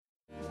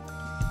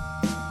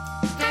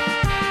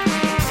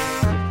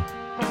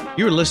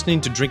You're listening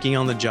to Drinking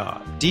on the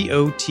Job,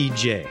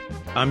 DOTJ.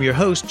 I'm your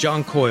host,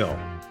 John Coyle.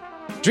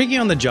 Drinking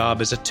on the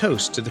Job is a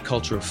toast to the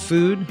culture of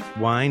food,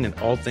 wine, and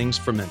all things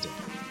fermented.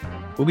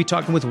 We'll be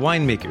talking with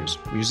winemakers,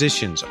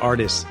 musicians,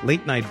 artists,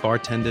 late-night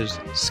bartenders,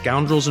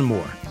 scoundrels, and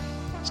more.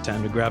 It's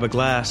time to grab a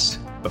glass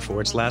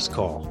before it's last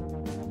call.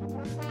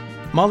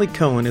 Molly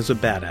Cohen is a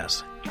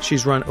badass.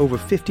 She's run over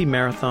 50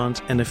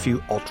 marathons and a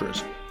few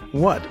ultras.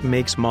 What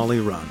makes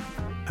Molly run?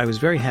 I was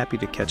very happy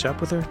to catch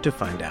up with her to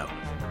find out.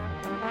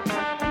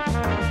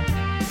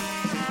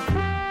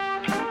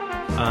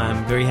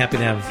 I'm very happy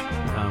to have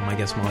my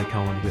guest Molly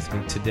Cohen with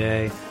me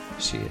today.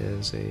 She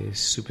is a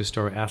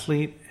superstar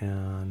athlete,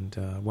 and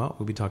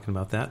we'll be talking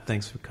about that.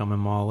 Thanks for coming,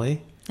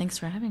 Molly. Thanks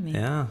for having me.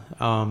 Yeah.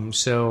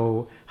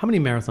 So how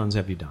many marathons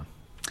have you done?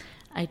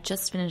 I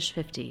just finished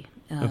 50.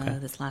 Okay.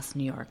 This last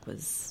New York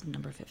was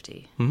number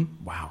 50.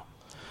 Mm-hmm.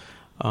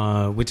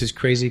 Wow. Which is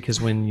crazy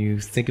because when you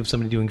think of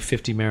somebody doing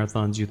 50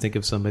 marathons, you think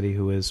of somebody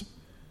who is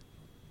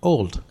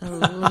old. A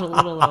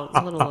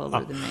little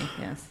older than me,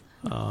 yes.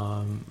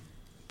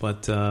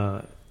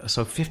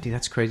 So 50,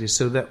 that's crazy.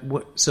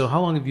 So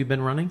how long have you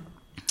been running?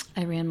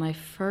 I ran my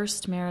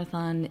first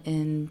marathon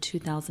in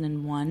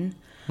 2001.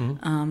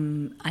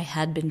 Mm-hmm. I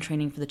had been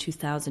training for the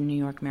 2000 New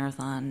York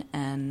Marathon,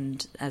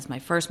 and as my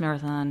first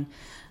marathon,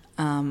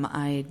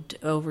 I'd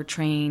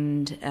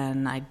overtrained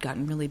and I'd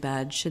gotten really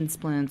bad shin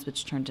splints,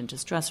 which turned into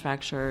stress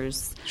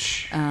fractures,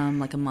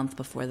 like a month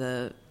before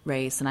the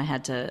race, and I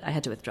had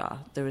to withdraw.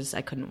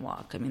 I couldn't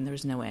walk. I mean, there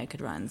was no way I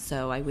could run.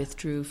 So I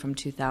withdrew from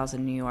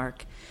 2000 New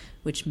York,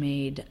 which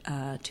made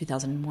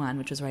 2001,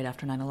 which was right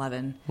after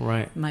 9/11.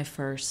 Right. My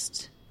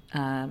first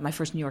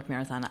New York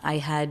marathon.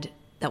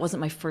 That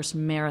wasn't my first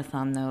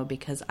marathon though,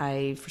 because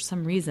for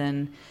some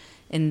reason,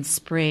 in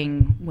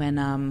spring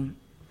when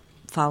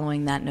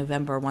following that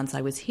November, once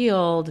I was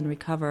healed and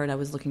recovered, I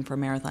was looking for a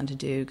marathon to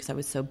do because I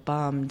was so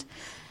bummed,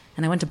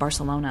 and I went to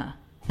Barcelona.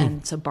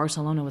 And so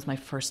Barcelona was my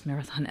first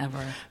marathon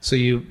ever. So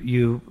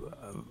you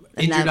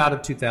injured out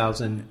of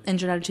 2000.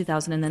 Injured out of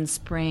 2000, and then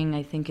spring,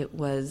 I think it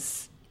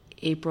was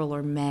April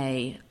or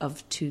May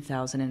of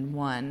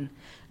 2001,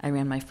 I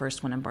ran my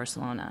first one in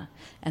Barcelona,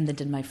 and then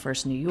did my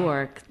first New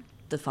York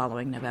the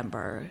following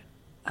November,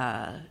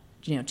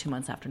 2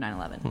 months after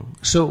 9/11.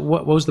 So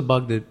what was the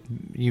bug that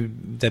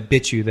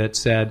bit you that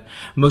said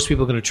most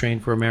people are going to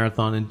train for a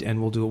marathon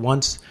and we'll do it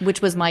once?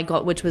 Which was my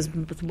goal. Which was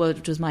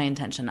my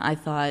intention. I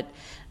thought.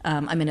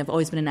 I've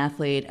always been an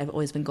athlete. I've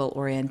always been goal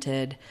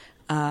oriented.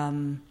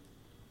 I've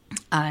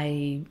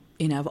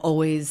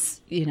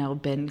always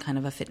been kind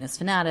of a fitness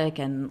fanatic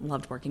and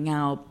loved working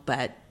out,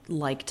 but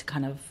liked to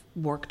kind of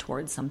work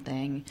towards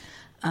something.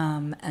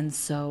 And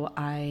so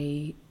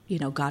I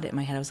got it in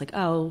my head. I was like,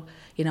 I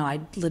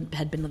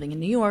had been living in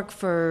New York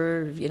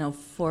for,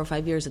 4 or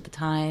 5 years at the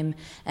time,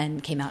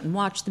 and came out and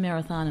watched the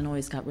marathon and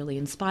always got really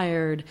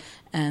inspired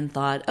and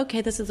thought,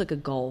 okay, this is like a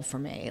goal for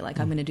me. Like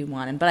I'm going to do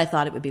one. But I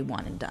thought it would be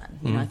one and done.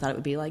 I thought it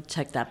would be like,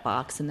 check that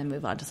box and then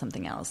move on to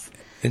something else.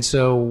 And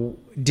so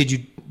did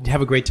you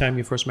have a great time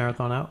your first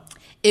marathon out?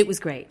 It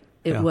was great.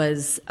 It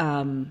was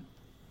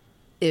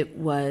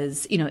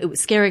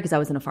scary because I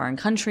was in a foreign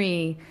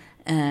country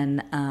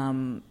and,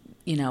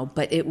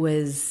 but it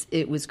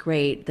was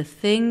great. The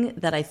thing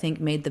that I think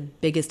made the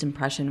biggest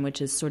impression,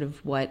 which is sort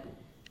of what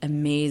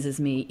amazes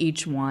me,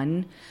 each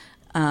one,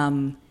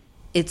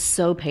 it's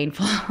so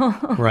painful.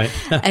 Right.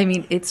 I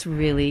mean, it's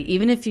really,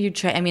 even if you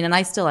try, and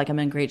I still I'm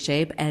in great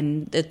shape,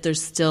 and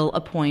there's still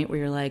a point where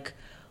you're like,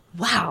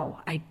 wow,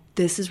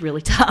 this is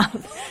really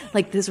tough.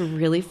 Like this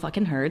really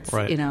fucking hurts,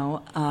 right.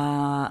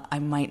 I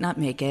might not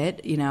make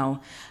it,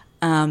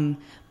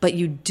 but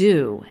you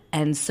do.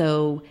 And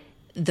so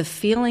the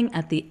feeling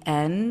at the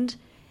end,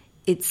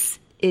 there's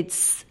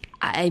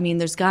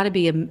got to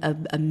be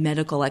a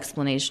medical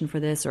explanation for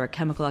this or a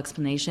chemical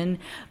explanation,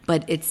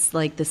 but it's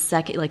like the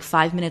second, like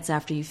 5 minutes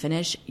after you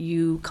finish,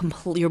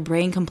 your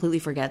brain completely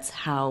forgets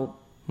how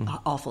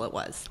awful it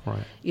was,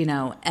 right.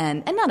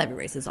 And not every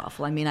race is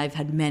awful. I've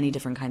had many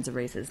different kinds of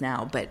races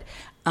now, but,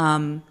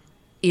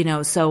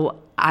 so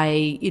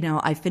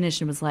I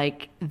finished and was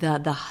like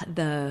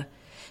the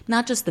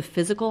not just the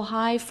physical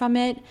high from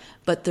it,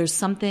 but there's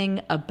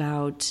something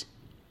about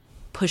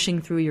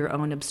pushing through your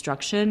own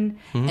obstruction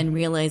and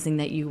realizing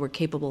that you were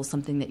capable of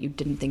something that you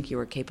didn't think you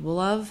were capable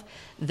of.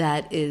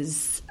 That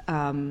is,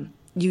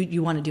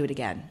 you want to do it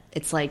again.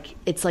 It's like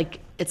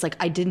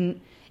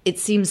it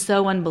seems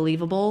so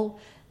unbelievable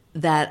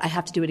that I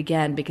have to do it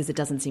again because it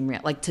doesn't seem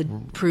real. Like to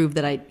prove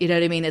that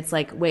It's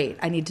like, wait,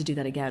 I need to do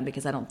that again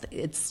because I don't.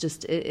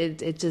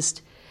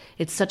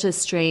 It's such a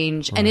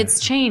strange, and it's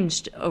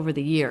changed over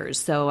the years.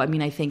 So,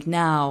 I think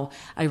now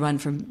I run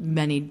for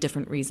many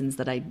different reasons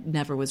that I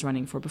never was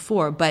running for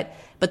before. But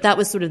that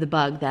was sort of the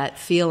bug, that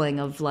feeling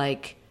of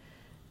like,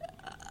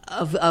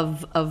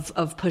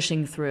 of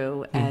pushing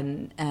through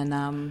and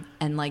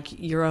like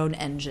your own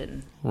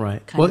engine.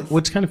 Right.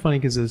 What's kind of funny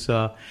because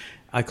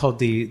I call it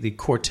the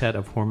quartet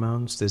of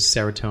hormones. There's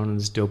serotonin,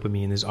 there's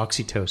dopamine, there's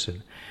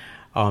oxytocin,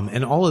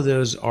 and all of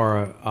those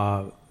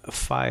are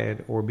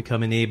fired or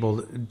become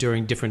enabled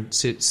during different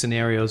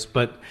scenarios,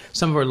 but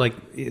some are like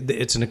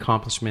it's an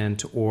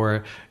accomplishment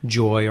or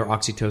joy or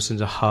oxytocin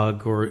is a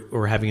hug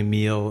or having a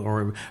meal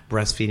or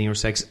breastfeeding or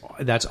sex.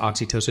 That's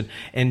oxytocin.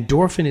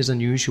 Endorphin is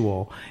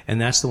unusual, and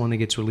that's the one that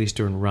gets released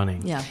during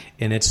running. Yeah.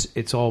 And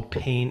it's all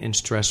pain and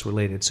stress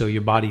related. So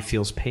your body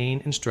feels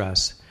pain and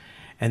stress,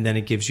 and then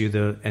it gives you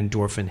the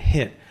endorphin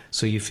hit,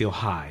 so you feel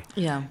high.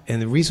 Yeah.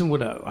 And the reason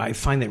I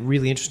find that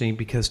really interesting,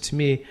 because to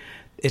me,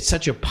 it's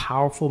such a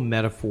powerful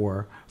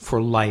metaphor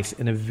for life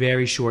in a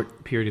very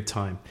short period of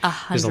time.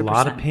 100%. There's a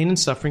lot of pain and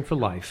suffering for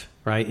life,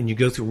 right? And you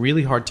go through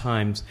really hard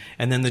times,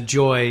 and then the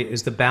joy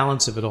is the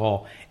balance of it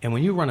all. And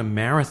when you run a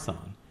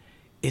marathon,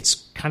 it's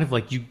kind of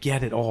like you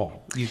get it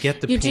all. You get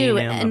the pain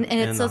and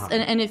the high.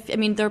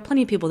 And there are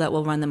plenty of people that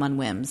will run them on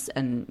whims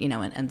and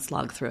and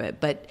slog through it,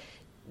 but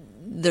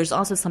there's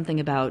also something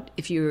about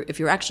if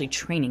you're actually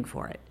training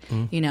for it,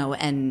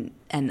 and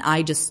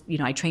I just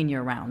I train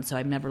year round, so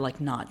I'm never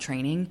like not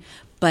training.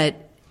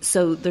 But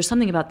so there's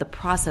something about the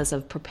process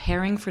of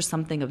preparing for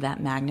something of that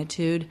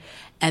magnitude,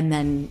 and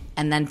then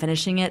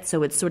finishing it.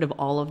 So it's sort of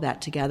all of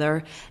that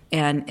together,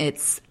 and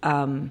it's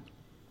for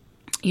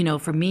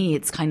me,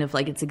 it's kind of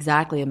like it's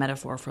exactly a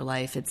metaphor for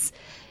life.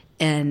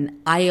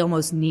 And I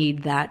almost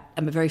need that.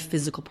 I'm a very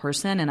physical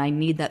person, and I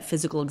need that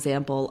physical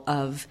example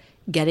of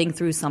getting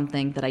through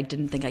something that I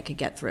didn't think I could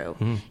get through,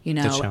 and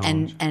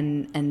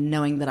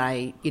knowing that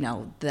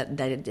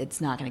that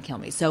it's not going to kill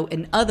me. So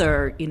in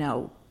other,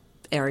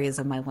 areas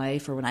of my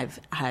life, or when I've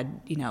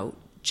had,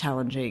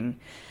 challenging,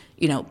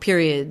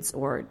 periods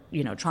or,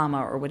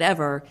 trauma or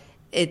whatever,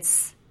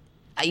 it's,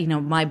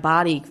 my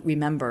body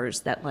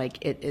remembers that like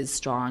it is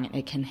strong and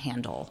it can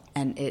handle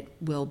and it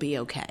will be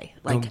okay.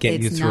 Like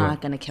it's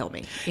not going to kill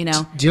me, Do you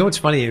know what's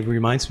funny? It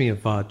reminds me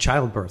of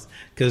childbirth,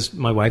 because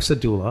my wife's a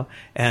doula,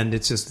 and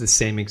it's just the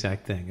same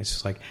exact thing. It's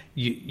just like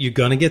you're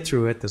going to get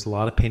through it. There's a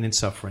lot of pain and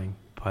suffering,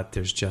 but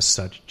there's just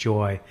such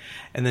joy.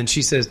 And then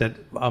she says that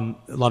a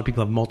lot of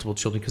people have multiple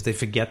children because they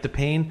forget the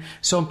pain.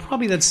 So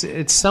probably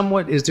it's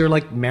somewhat, is there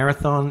like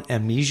marathon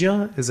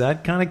amnesia? Is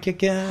that kind of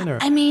kick in? Or?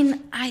 I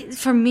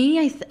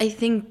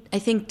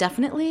think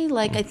definitely.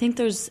 Like I think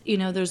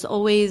there's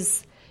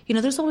always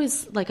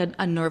like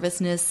a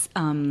nervousness,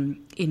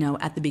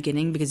 at the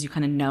beginning, because you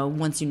kind of know,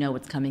 once you know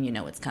what's coming,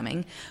 it's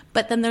coming.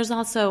 But then there's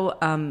also,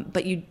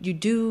 but I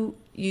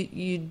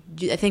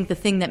think the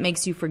thing that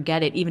makes you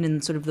forget it, even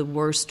in sort of the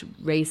worst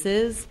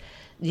races,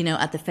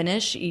 at the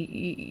finish,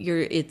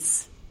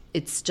 it's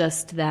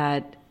just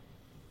that,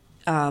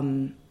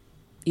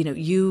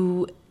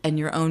 you and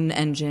your own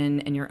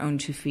engine and your own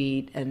 2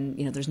 feet, and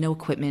there's no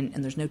equipment,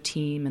 and there's no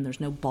team, and there's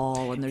no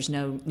ball, and there's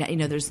no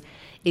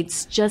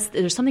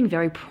there's something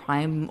very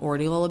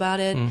primordial about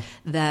it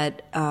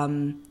that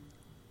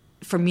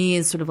for me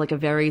is sort of like a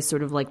very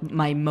sort of like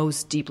my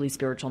most deeply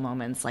spiritual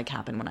moments like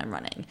happen when I'm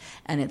running,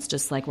 and it's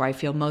just like where I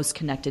feel most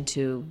connected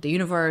to the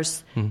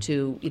universe,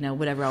 to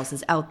whatever else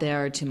is out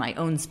there, to my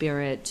own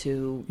spirit,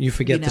 to you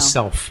forget the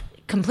self.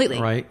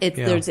 Completely. Right.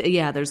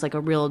 There's like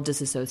a real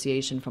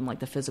disassociation from like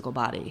the physical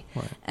body,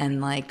 right,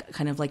 and like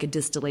kind of like a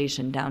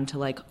distillation down to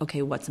like,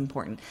 okay, what's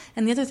important.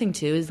 And the other thing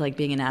too is like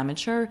being an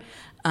amateur,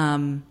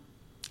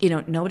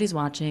 nobody's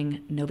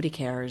watching, nobody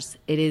cares.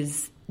 It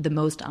is the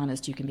most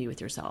honest you can be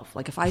with yourself.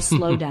 Like if I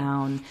slow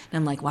down and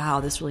I'm like, wow,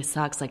 this really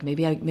sucks. Like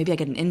maybe I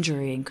get an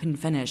injury and couldn't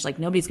finish. Like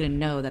nobody's going to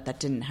know that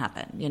didn't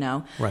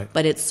happen, Right.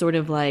 But it's sort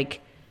of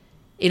like,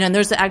 and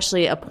there's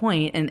actually a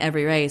point in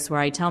every race where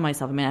I tell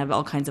myself, I have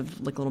all kinds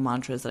of like little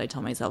mantras that I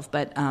tell myself,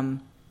 but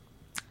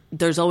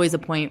there's always a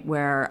point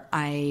where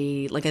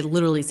I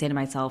literally say to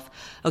myself,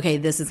 okay,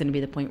 this is going to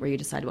be the point where you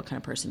decide what kind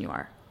of person you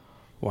are.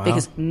 Wow.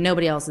 Because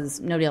nobody else cares.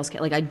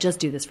 Like I just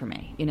do this for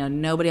me.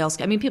 Nobody else.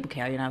 People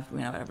care.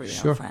 Whatever.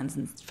 Sure. Friends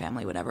and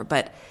family, whatever.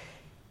 But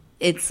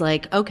it's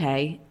like,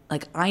 okay,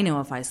 like I know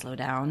if I slow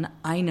down,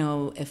 I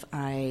know if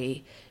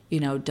I,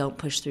 don't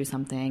push through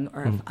something,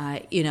 or if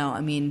I,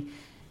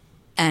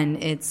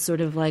 and it's sort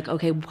of like,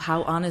 okay,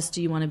 how honest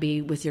do you want to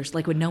be with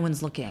like when no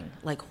one's looking?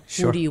 Like,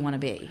 Sure. Who do you want to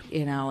be?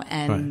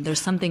 And Right. There's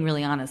something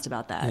really honest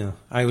about that. Yeah.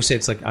 I always say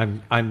it's like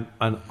I'm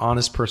an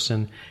honest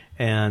person.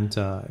 And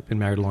I've been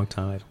married a long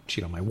time. I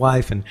cheat on my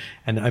wife, and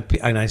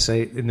I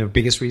say, and the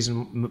biggest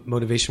reason,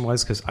 motivation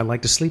wise, because I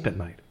like to sleep at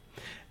night.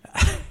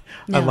 Yeah.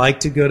 I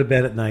like to go to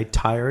bed at night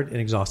tired and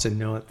exhausted,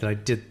 know that I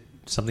did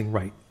something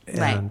right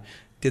and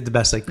did the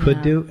best I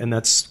could do, and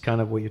that's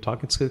kind of what you're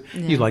talking to.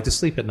 Yeah. You like to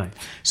sleep at night.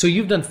 So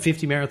you've done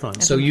 50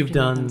 marathons. So you've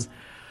done,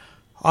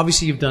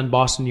 obviously you've done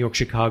Boston, New York,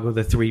 Chicago,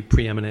 the 3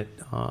 preeminent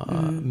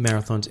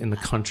marathons in the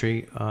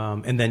country,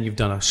 and then you've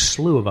done a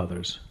slew of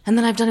others. And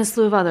then I've done a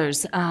slew of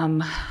others.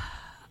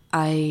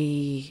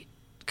 I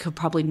could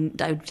probably, it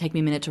would take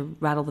me a minute to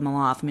rattle them all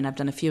off. I've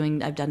done a few in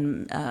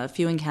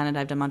Canada.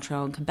 I've done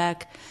Montreal and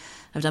Quebec.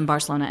 I've done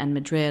Barcelona and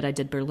Madrid. I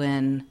did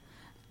Berlin.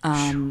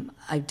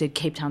 I did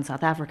Cape Town,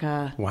 South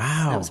Africa.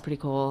 Wow. That was pretty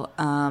cool.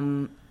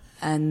 And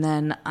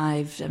then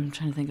I'm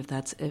trying to think if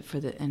that's it for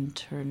the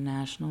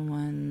international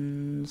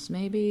ones,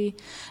 maybe.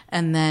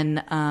 And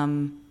then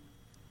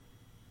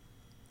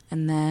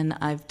And then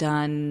I've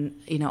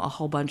done, a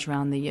whole bunch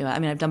around the U.S. I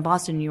mean, I've done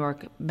Boston, New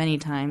York many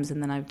times,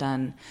 and then I've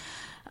done,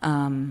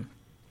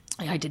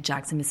 I did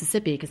Jackson,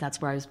 Mississippi, because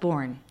that's where I was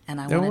born, and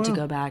I wanted to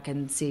go back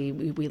and see.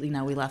 We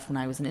left when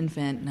I was an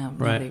infant. No,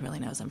 nobody really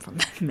knows I'm from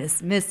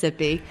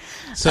Mississippi.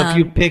 So, if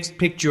you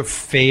picked your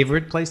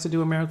favorite place to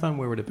do a marathon,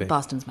 where would it be?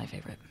 Boston's my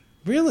favorite.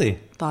 Really?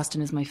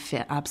 Boston is my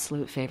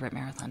absolute favorite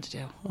marathon to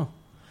do. Oh.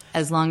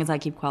 As long as I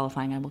keep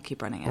qualifying, I will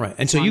keep running it. Right,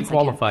 and so you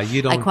qualify.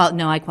 You don't.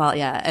 I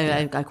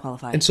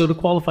qualify. And so to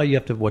qualify, you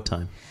have to have what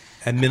time?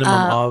 A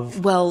minimum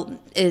of? Well,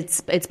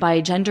 it's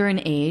by gender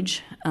and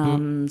age. So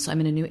I'm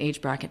in a new age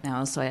bracket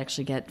now, so I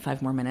actually get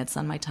 5 more minutes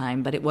on my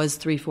time. But it was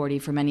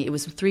 3:40 for many. It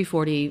was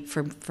 3:40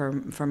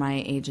 for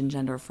my age and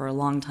gender for a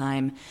long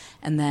time,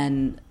 and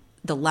then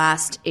the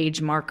last age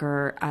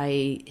marker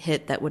I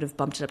hit that would have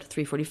bumped it up to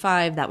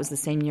 3:45, that was the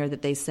same year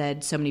that they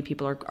said so many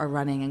people are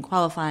running and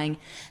qualifying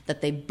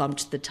that they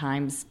bumped the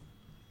times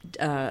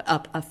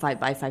up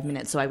by 5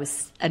 minutes. So I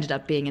ended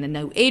up being in a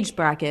no age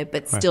bracket,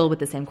 but still with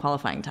the same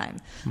qualifying time.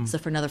 So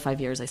for another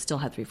 5 years, I still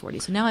had 3:40.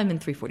 So now I'm in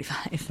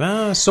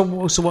 3:45.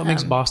 So what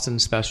makes Boston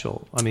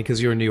special? I mean,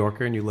 because you're a New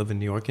Yorker and you live in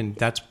New York, and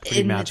that's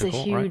pretty magical, it's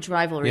a huge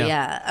rivalry,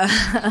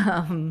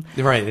 yeah.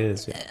 Right, it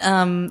is.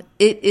 Yeah.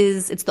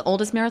 It's the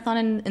oldest marathon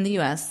in the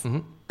U.S.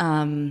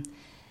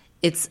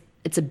 It's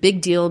a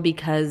big deal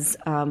because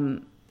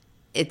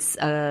it's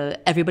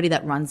everybody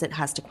that runs it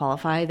has to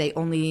qualify. They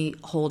only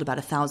hold about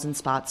 1,000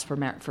 spots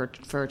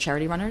for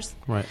charity runners.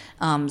 Right.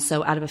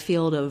 So out of a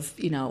field of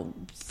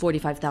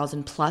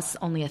 45,000 plus,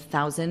 only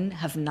 1,000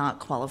 have not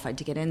qualified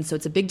to get in. So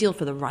it's a big deal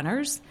for the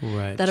runners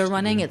that are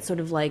running. Yeah. It's sort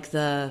of like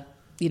the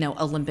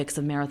Olympics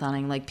of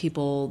marathoning. Like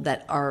people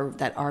that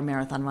are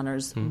marathon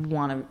runners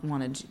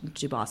want to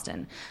do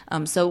Boston.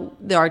 So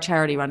there are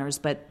charity runners,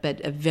 but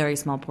a very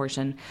small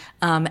portion.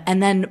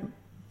 And then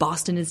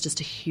Boston is just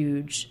a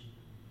huge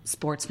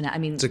sports fanatic. I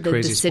mean, it's a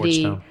crazy the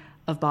city sports town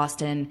of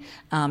Boston.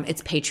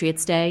 It's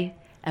Patriots Day.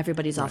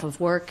 Everybody's off of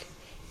work.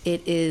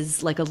 It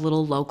is like a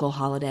little local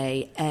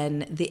holiday,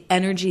 and the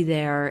energy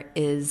there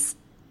is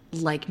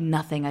like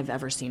nothing I've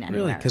ever seen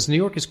anywhere. Really? Because New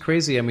York is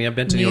crazy. I mean, I've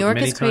been to New York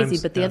many times. New York is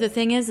crazy, but the other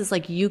thing is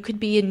like you could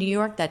be in New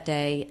York that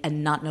day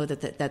and not know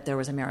that there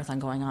was a marathon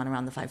going on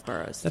around the 5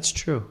 boroughs. That's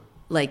true.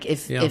 Like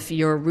if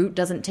your route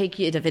doesn't take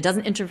you, if it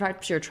doesn't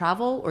interrupt your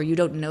travel, or you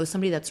don't know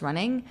somebody that's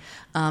running,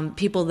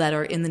 people that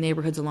are in the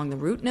neighborhoods along the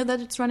route know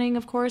that it's running,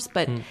 of course.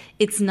 But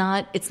it's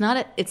not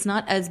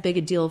as big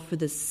a deal for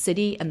the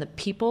city and the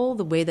people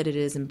the way that it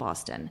is in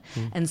Boston.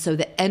 And so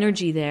the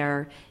energy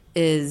there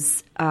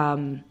is.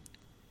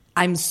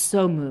 I'm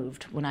so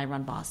moved when I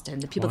run Boston.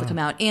 The people that come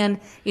out,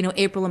 and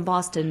April in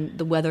Boston,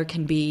 the weather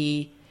can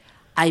be.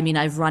 I mean,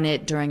 I've run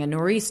it during a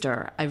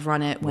nor'easter. I've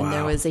run it when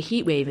there was a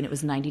heat wave and it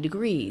was 90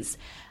 degrees.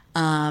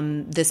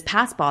 This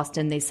past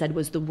Boston, they said,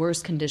 was the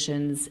worst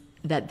conditions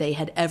that they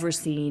had ever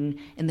seen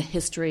in the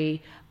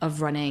history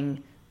of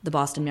running the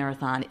Boston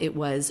Marathon. It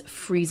was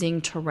freezing,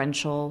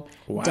 torrential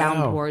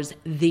downpours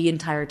the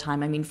entire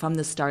time. I mean, from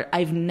the start.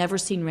 I've never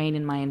seen rain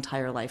in my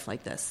entire life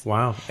like this.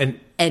 Wow. And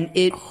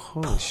it,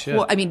 holy shit.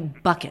 I mean,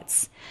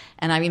 buckets.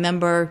 And I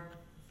remember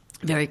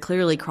very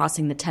clearly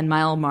crossing the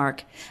 10-mile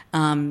mark,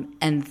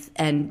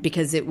 and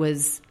because it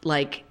was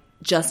like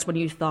just when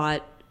you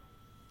thought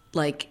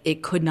like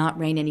it could not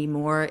rain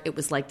anymore, it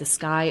was like the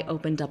sky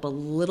opened up a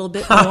little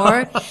bit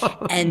more,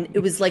 and it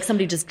was like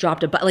somebody just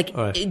dropped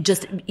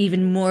just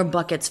even more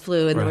buckets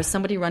flew, and there was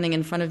somebody running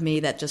in front of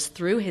me that just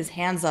threw his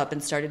hands up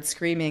and started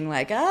screaming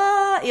like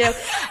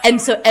and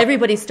so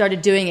everybody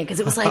started doing it because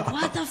it was like,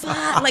 what the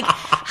fuck, like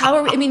how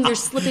are we? I mean, you're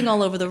slipping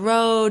all over the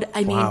road.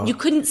 I mean, you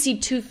couldn't see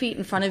 2 feet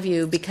in front of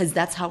you because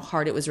that's how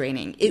hard it was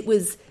raining. It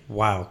was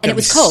and it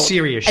was cold,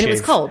 serious and it was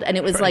cold, and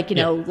it was like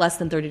less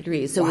than 30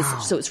 degrees, so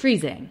it was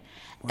freezing.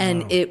 Wow.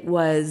 And it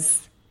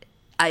was,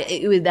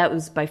 that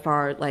was by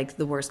far like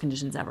the worst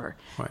conditions ever.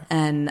 Right.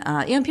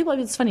 And people,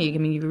 it's funny. I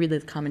mean, you read the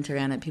commentary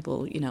on it.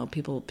 People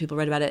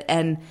read about it.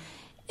 And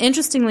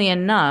interestingly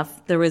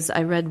enough, there was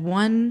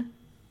one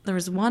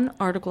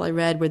article I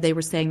read where they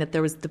were saying that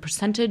there was the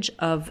percentage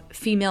of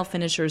female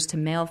finishers to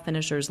male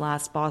finishers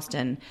last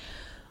Boston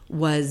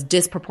was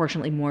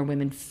disproportionately more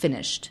women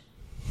finished.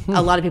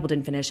 A lot of people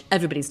didn't finish.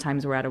 Everybody's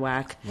times were out of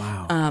whack.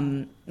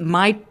 Wow.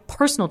 My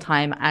personal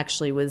time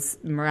actually was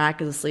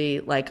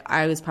miraculously, like,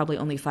 I was probably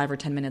only 5 or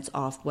 10 minutes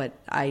off what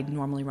I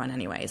normally run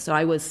anyway. So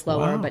I was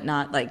slower, but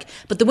not like,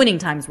 but the winning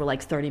times were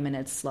like 30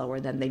 minutes slower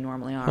than they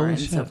normally are. Holy and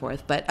shit. So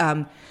forth.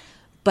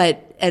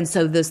 And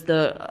so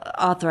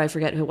the author, I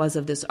forget who it was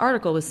of this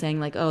article, was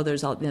saying like,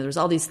 there's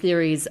all these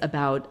theories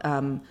about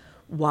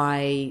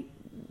why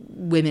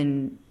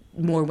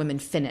more women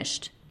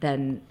finished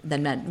than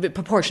men,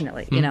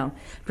 proportionately,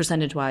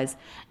 percentage-wise.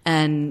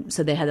 And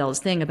so they had all this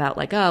thing about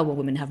like,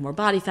 women have more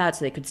body fat,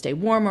 so they could stay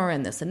warmer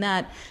and this and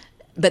that.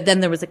 But then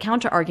there was a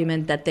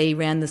counter-argument that they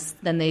ran this,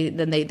 then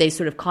they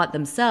sort of caught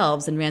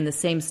themselves and ran the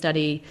same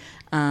study,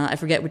 I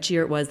forget which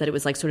year it was, that it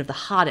was like sort of the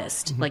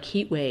hottest, like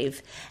heat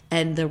wave.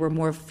 And there were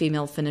more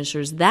female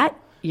finishers that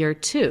year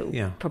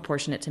too,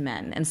 proportionate to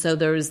men. And so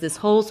there was this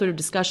whole sort of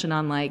discussion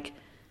on like,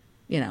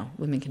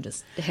 women can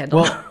just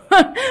handle. Well,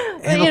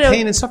 handle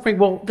pain and suffering.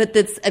 Well, but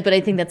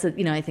I think that's a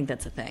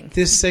thing.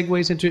 This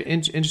segues into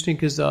interesting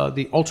because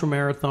the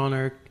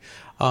ultramarathoner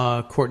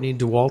Courtney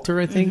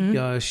Dauwalter, I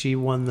think, she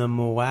won the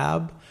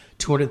Moab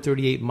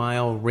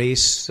 238-mile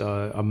race,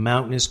 a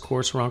mountainous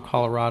course around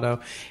Colorado.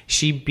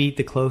 She beat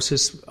the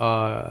closest.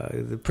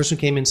 The person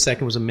who came in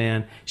second was a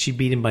man. She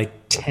beat him by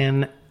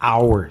 10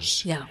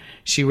 hours. Yeah.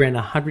 She ran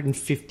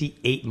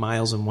 158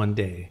 miles in one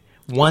day.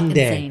 One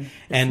day.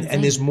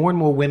 And there's more and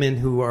more women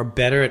who are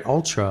better at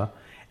ultra.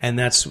 And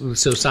that's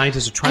so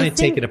scientists are trying to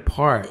take it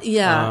apart.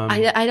 Yeah.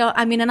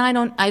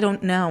 I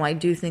don't know. I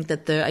do think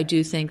that I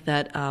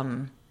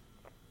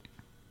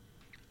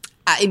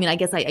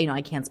guess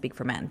I can't speak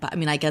for men, but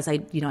I guess I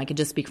could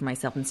just speak for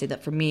myself and say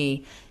that for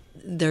me,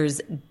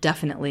 there's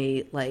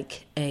definitely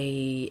like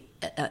a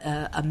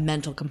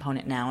mental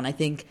component now. And I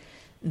think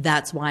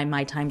that's why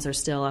my times are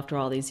still, after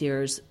all these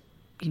years,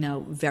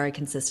 very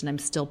consistent. I'm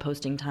still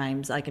posting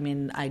times. Like,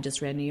 I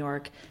just ran New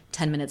York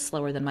 10 minutes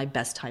slower than my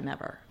best time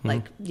ever.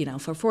 Like,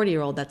 for a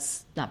 40-year-old,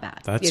 that's not bad.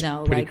 That's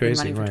pretty crazy,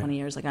 running for right. 20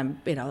 years. Like,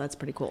 that's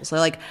pretty cool. So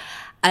like,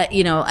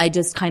 I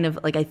just kind of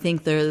like, I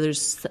think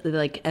there's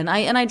like, and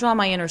I draw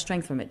my inner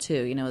strength from it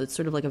too. It's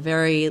sort of like a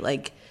very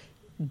like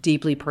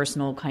deeply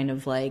personal kind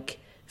of like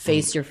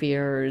face your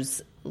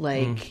fears,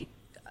 like,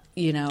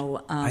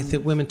 I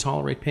think women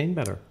tolerate pain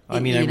better. I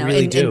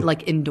really do. And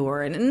like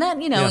endure, and that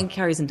and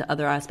carries into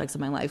other aspects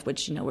of my life,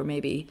 which where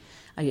maybe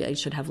I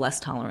should have less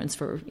tolerance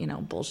for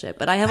bullshit.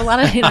 But I have a lot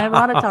of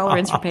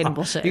tolerance for pain and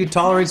bullshit. You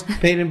tolerate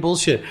pain and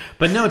bullshit,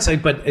 but no,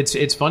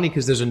 it's funny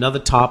because there's another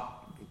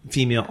top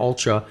female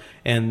ultra,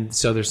 and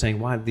so they're saying,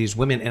 wow, these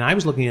women. And I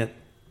was looking at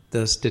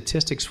the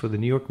statistics for the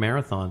New York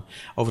Marathon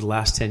over the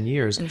last 10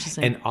 years.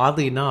 And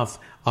oddly enough,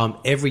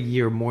 every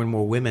year more and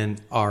more women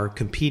are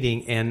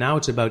competing, and now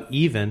it's about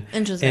even.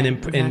 Interesting.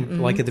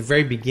 And like at the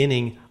very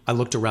beginning, I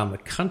looked around the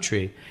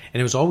country,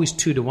 and it was always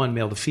 2-to-1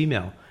 male to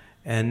female.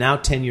 And now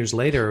 10 years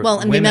later,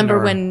 well, and women remember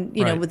are, when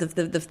right.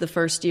 with the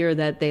first year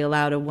that they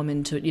allowed a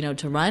woman to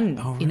to run,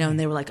 right. And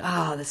they were like,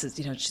 oh, this is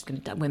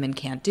women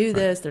can't do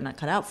this, they're not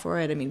cut out for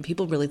it.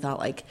 People really thought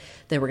like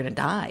they were going to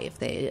die if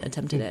they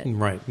attempted it.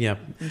 Right. Yeah.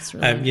 It's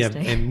really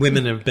interesting. And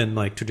women have been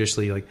like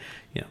traditionally like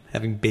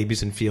having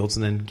babies in fields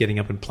and then getting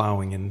up and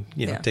plowing and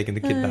taking the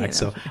kid back.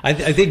 So I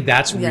think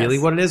that's really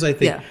what it is. I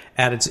think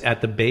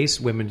at the base,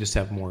 women just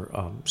have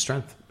more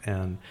strength.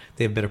 And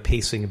they have better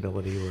pacing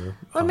ability,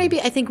 or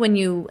maybe I think when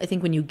you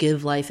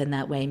give life in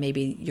that way,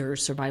 maybe your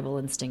survival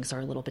instincts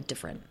are a little bit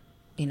different.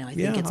 I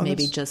think it's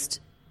maybe just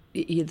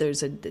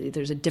there's a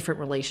different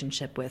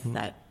relationship with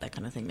that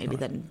kind of thing, maybe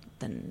than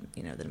a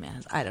man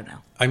has. I don't know.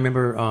 I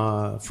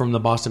remember from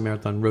the Boston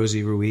Marathon,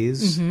 Rosie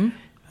Ruiz.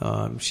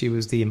 She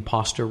was the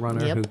imposter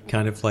runner who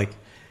kind of like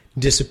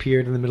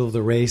disappeared in the middle of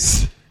the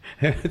race.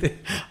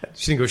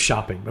 She didn't go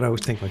shopping, but I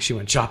always think like she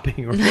went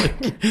shopping, or like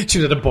she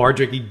was at a bar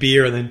drinking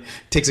beer and then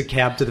takes a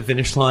cab to the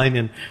finish line.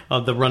 And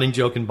the running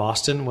joke in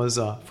Boston was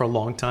for a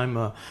long time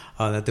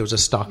that there was a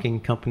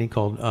stocking company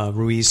called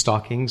Ruiz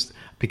Stockings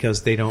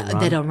because they don't run.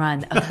 They don't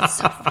run. Oh, that's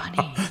so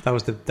funny. That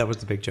was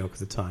the big joke at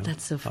the time.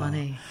 That's so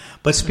funny.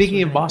 But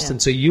speaking of Boston,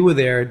 so you were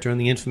there during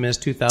the infamous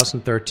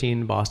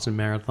 2013 Boston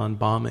Marathon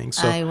bombing.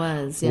 So I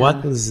was. Yeah.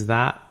 What was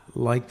that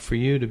like for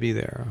you to be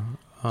there?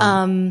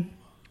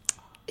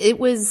 It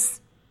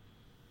was,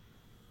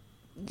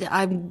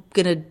 I'm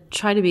going to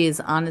try to be as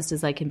honest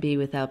as I can be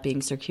without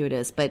being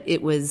circuitous, but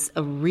it was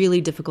a really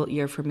difficult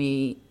year for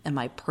me in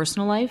my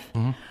personal life.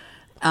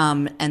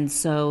 And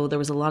so there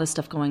was a lot of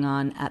stuff going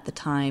on at the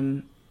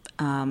time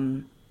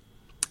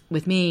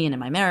with me and in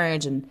my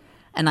marriage. And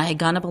I had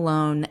gone up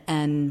alone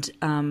and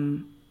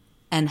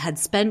had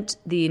spent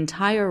the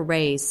entire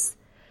race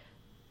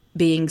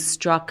being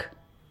struck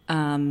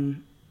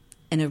in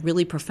a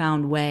really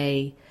profound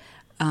way,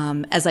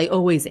 as I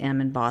always am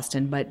in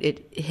Boston, but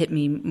it hit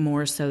me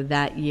more so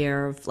that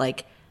year of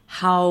like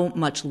how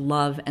much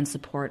love and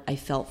support I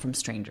felt from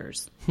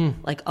strangers.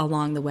 Like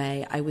along the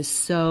way, I was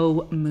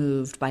so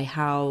moved by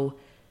how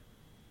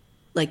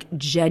like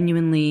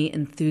genuinely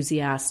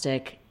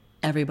enthusiastic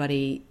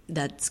everybody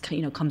that's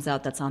comes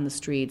out that's on the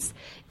streets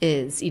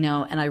is,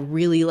 and I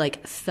really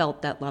like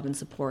felt that love and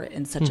support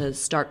in such a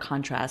stark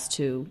contrast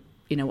to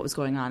what was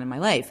going on in my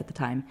life at the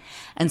time.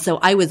 And so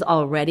I was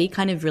already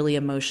kind of really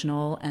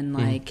emotional and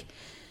like,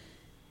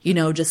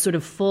 just sort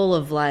of full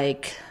of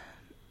like,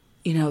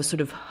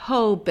 sort of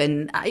hope.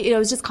 And, it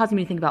was just causing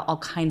me to think about all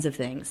kinds of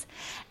things.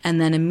 And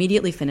then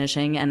immediately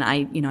finishing, and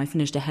I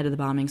finished ahead of the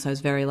bombing, so I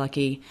was very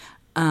lucky.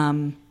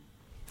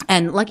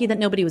 And lucky that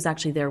nobody was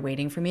actually there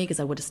waiting for me because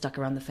I would have stuck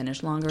around the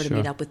finish longer to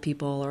meet up with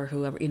people or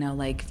whoever,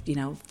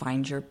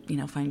 find your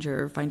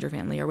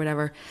family or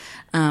whatever.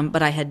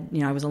 But I had,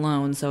 I was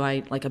alone, so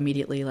I like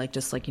immediately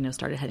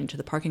started heading to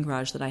the parking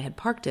garage that I had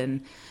parked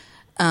in.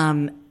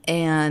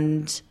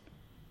 And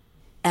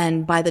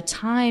by the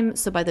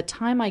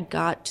time I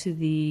got to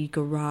the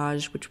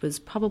garage, which was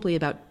probably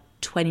about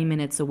 20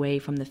 minutes away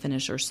from the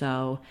finish or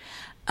so,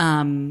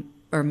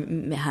 or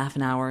half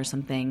an hour or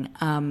something,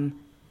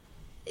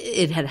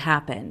 it had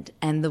happened.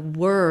 And the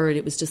word,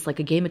 it was just like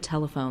a game of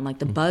telephone. Like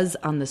the buzz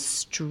on the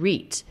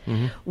street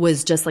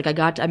was just like,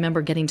 I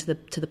remember getting to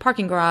the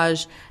parking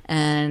garage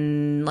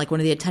and like one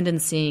of the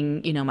attendants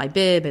seeing, you know, my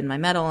bib and my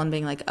medal and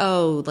being like,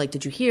 oh, like,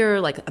 did you hear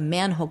like a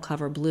manhole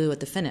cover blew at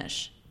the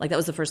finish? Like that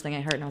was the first thing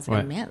I heard, and I was like,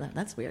 right. man,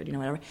 that's weird, you know,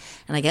 whatever.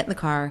 And I get in the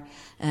car,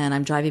 and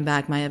I'm driving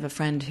back. I have a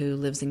friend who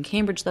lives in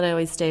Cambridge that I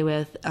always stay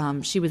with.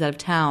 She was out of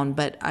town,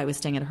 but I was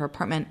staying at her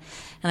apartment.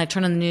 And I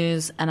turn on the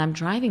news, and I'm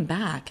driving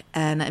back,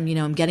 and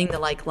I'm getting the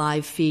like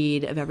live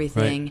feed of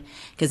everything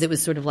because it was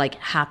sort of like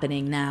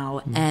happening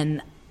now,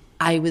 and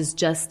I was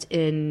just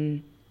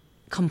in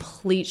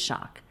complete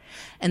shock.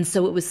 And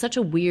so it was such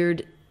a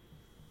weird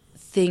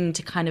thing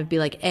to kind of be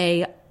like,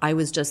 I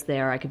was just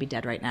there. I could be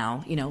dead right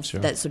now. You know,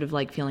 sure. That sort of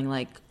like feeling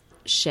like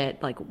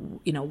shit, like,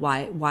 you know,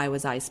 why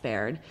was I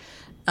spared?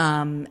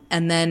 And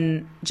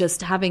then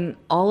just having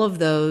all of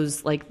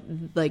those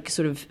like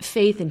sort of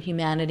faith in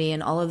humanity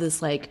and all of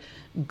this like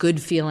good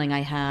feeling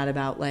I had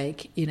about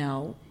like, you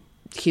know,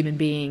 human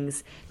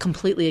beings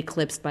completely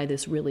eclipsed by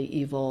this really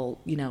evil,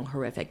 you know,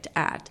 horrific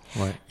act.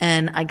 Right.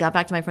 And I got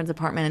back to my friend's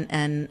apartment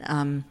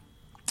and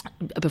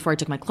before I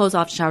took my clothes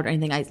off, showered or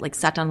anything, I like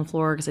sat down on the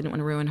floor because I didn't want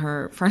to ruin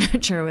her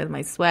furniture with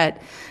my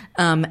sweat,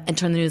 and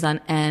turned the news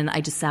on, and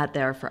I just sat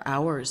there for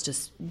hours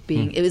just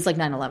being, it was like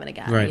 9/11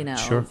 again, right, you know,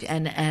 sure.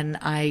 and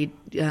I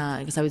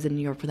guess I was in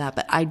New York for that,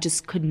 but I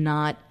just could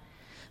not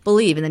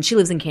believe. And then she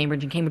lives in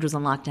Cambridge, and Cambridge was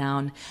on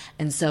lockdown,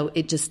 and so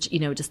it just, you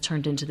know, just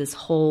turned into this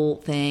whole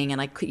thing,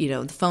 and I could, you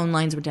know, the phone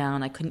lines were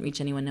down, I couldn't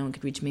reach anyone, no one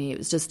could reach me. It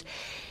was just,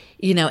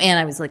 you know, and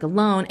I was like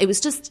alone. It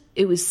was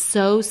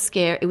so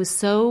scary. It was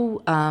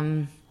so,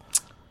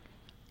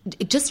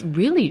 it just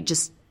really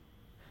just.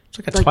 It's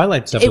like a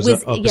Twilight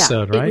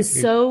episode, right? It was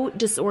so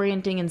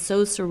disorienting and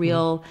so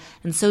surreal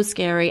and so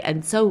scary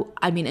and so,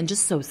 I mean, and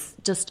just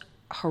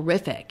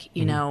horrific,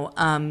 you know.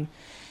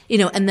 You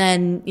know, and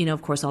then, you know,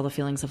 of course, all the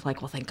feelings of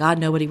like, well, thank God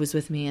nobody was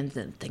with me, and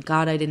thank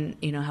God I didn't,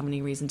 you know, have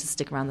any reason to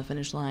stick around the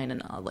finish line,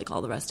 and like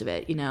all the rest of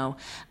it, you know.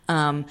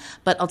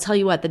 But I'll tell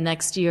you what, the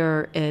next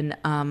year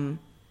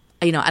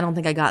you know, I don't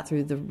think I got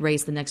through the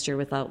race the next year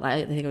without,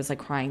 I think I was like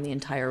crying the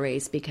entire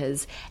race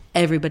because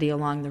everybody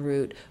along the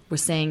route were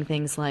saying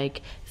things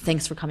like,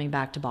 thanks for coming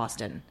back to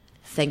Boston.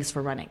 Thanks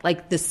for running.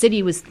 Like the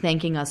city was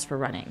thanking us for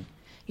running,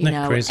 you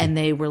know, crazy. And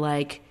they were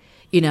like,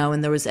 you know,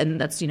 and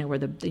that's, you know, where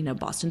the, you know,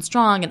 Boston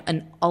Strong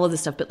and all of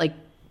this stuff. But like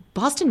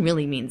Boston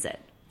really means it.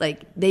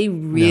 Like they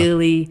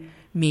really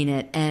mean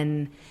it.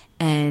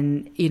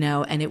 And, you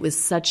know, and it was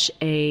such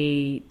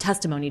a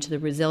testimony to the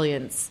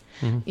resilience,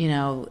 you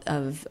know,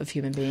 of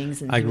human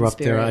beings. And I grew up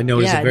spirit. there. I know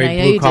it's a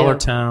very blue-collar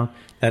town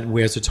that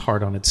wears its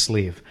heart on its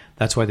sleeve.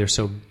 That's why they're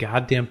so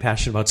goddamn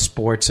passionate about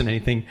sports and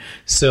anything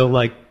so,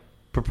 like,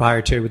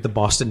 proprietary with the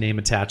Boston name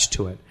attached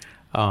to it.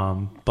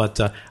 But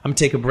I'm going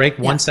to take a break.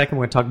 1 second.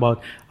 We're going to talk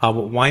about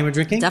what wine we're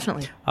drinking.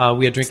 Definitely.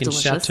 We are drinking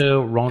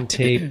Chateau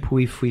Ronté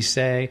Puy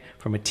Fuissé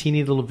from a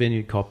teeny little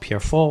vineyard called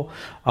Pierrefonds.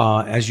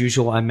 As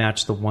usual, I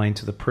match the wine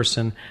to the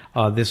person.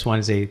 This wine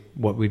is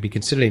what would be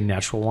considered a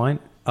natural wine.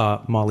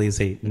 Molly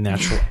is a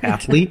natural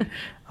athlete,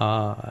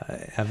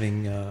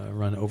 having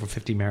run over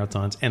 50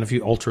 marathons and a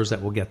few ultras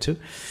that we'll get to.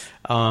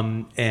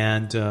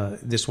 And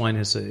this wine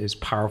is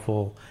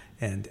powerful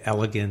and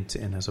elegant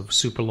and has a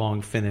super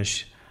long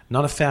finish.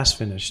 Not a fast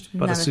finish,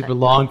 but a super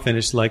long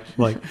finish, like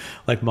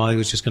Molly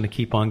was just going to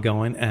keep on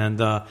going. And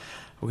we're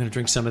going to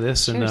drink some of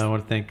this. Cheers. And I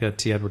want to thank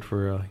T. Edward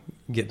for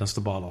getting us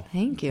the bottle.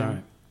 Thank you. All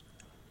right.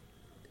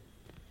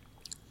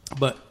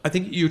 But I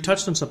think you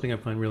touched on something I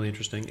find really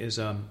interesting is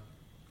a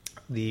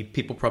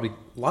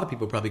lot of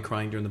people probably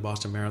crying during the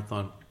Boston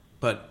Marathon,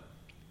 but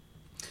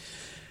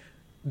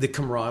the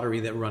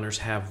camaraderie that runners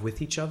have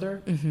with each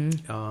other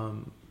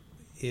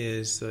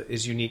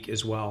is unique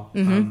as well.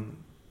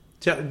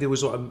 There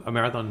was a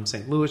marathon in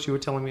St. Louis you were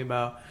telling me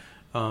about.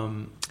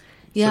 Was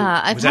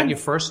that your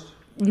first?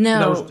 No.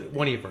 That was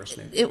one of your first,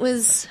 maybe. It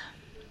was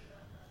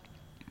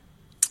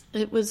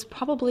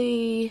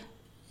probably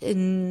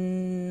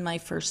in my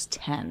first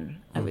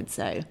 10, I would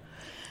say.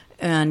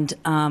 And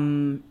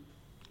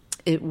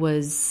it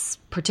was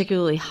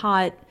particularly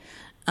hot.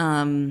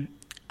 I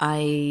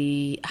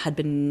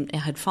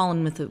had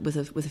fallen with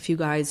a few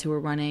guys who were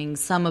running,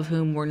 some of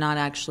whom were not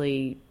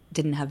actually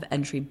didn't have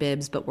entry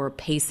bibs, but were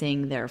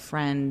pacing their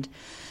friend.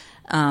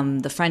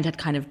 The friend had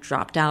kind of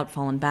dropped out,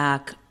 fallen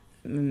back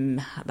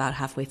about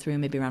halfway through,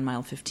 maybe around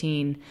mile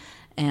 15,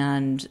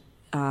 and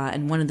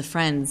one of the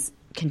friends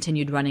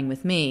continued running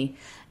with me.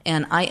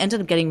 And I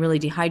ended up getting really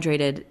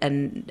dehydrated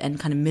and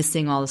kind of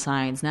missing all the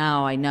signs.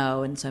 Now I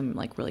know, and so I'm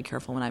like really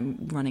careful when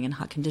I'm running in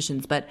hot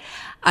conditions. But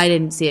I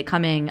didn't see it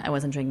coming. I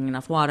wasn't drinking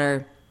enough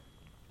water.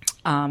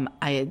 I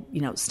had,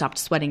 stopped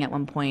sweating at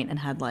one point and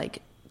had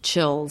like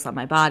chills on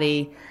my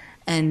body.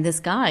 And this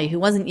guy who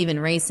wasn't even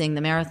racing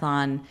the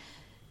marathon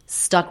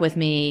stuck with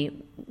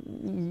me,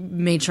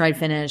 made sure I'd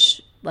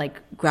finish, like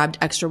grabbed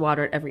extra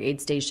water at every aid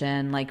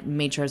station, like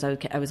made sure I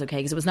was okay,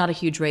 because it was not a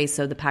huge race,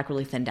 so the pack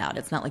really thinned out.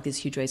 It's not like these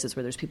huge races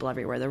where there's people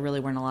everywhere. There really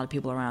weren't a lot of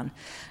people around.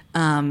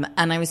 And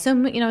I was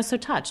so, so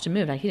touched and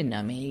moved. He didn't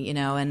know me,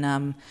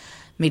 and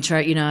made sure,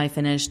 I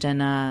finished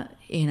and,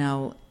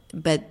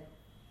 but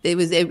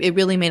it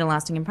really made a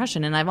lasting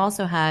impression. And I've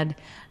also had,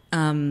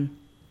 doing,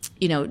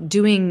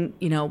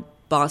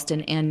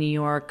 Boston and New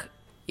York,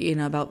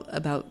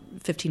 about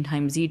 15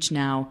 times each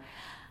now,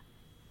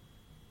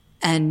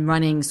 and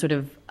running sort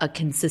of a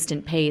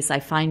consistent pace, I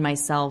find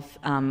myself,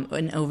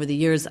 and over the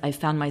years, I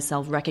found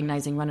myself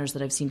recognizing runners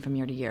that I've seen from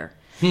year to year.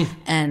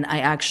 And I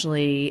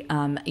actually,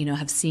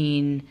 have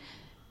seen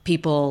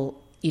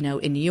people,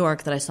 in New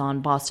York that I saw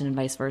in Boston and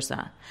vice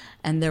versa.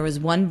 And there was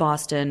one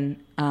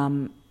Boston,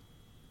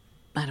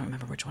 I don't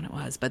remember which one it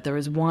was, but there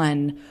was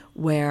one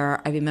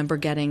where I remember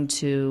getting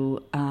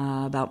to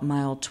about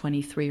mile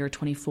 23 or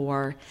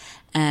 24,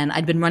 and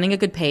I'd been running a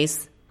good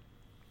pace.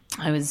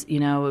 I was,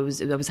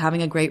 I was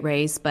having a great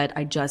race, but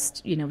I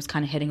just, was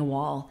kind of hitting a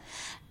wall.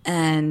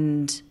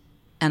 And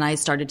I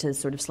started to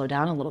sort of slow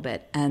down a little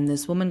bit. And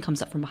this woman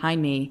comes up from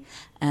behind me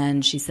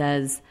and she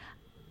says,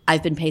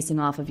 "I've been pacing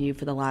off of you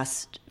for the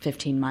last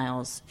 15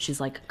 miles.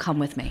 She's like, "Come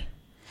with me.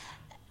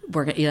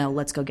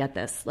 Let's go get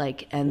this."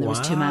 And there was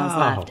 2 miles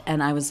left.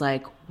 And I was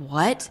like,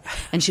 "What?"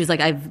 And she was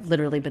like, "I've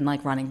literally been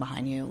running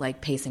behind you,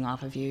 pacing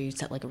off of you. You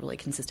set a really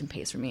consistent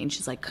pace for me." And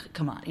she's like,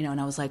 "Come on," and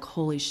I was like,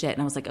 "Holy shit."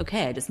 And I was like,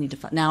 "Okay, I just need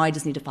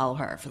to follow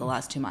her for the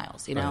last 2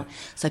 miles, Right.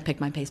 So I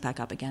picked my pace back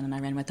up again and I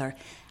ran with her.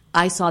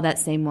 I saw that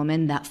same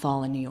woman that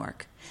fall in New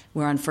York.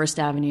 We're on First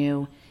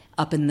Avenue,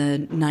 up in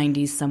the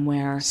 90s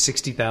somewhere.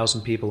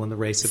 60,000 people in the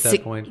race at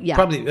that point. Yeah.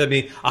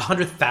 Probably,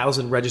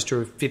 100,000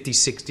 registered, 50,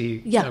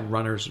 60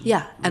 runners.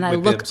 Yeah. And I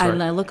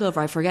look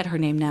over, I forget her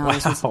name now. Wow.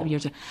 This was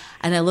years ago.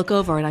 And I look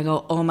over and I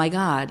go, "Oh my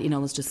God,"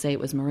 let's just say it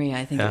was Maria.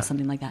 I think it was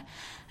something like that.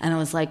 And I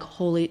was like,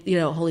 holy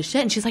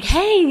shit. And she's like,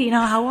 "Hey,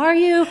 how are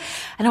you?"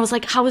 And I was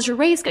like, "How was your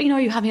race? Are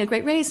you having a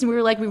great race?" And we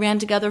were we ran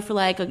together for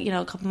a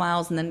couple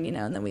miles and then,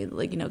 and then we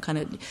kind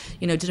of,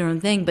 did our own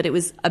thing. But it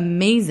was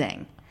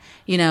amazing.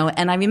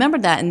 And I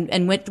remembered that.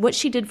 And what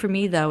she did for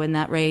me, though, in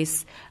that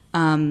race,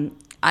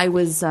 I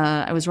was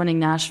running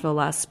Nashville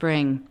last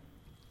spring,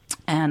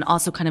 and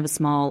also kind of a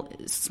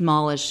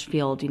smallish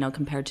field,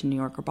 compared to New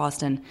York or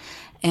Boston,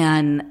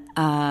 and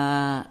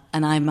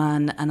I'm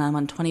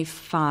on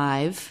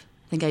 25.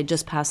 I think I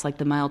just passed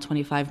the mile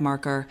 25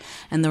 marker,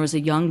 and there was a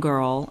young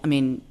girl. I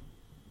mean,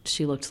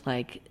 she looked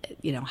like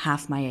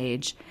half my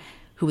age,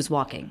 who was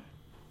walking.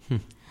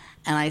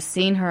 And I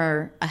seen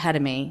her ahead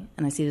of me,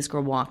 and I see this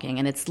girl walking,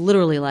 and it's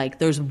literally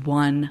there's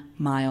 1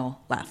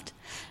 mile left.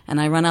 And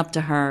I run up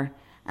to her,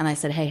 and I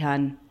said, "Hey,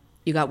 hon,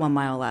 you got 1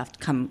 mile left.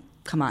 Come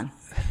on."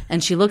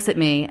 And she looks at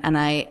me,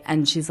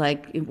 and she's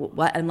like,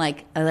 "What?" And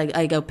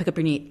I go, pick up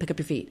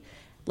your feet,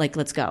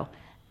 let's go."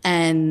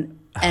 And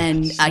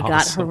I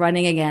got her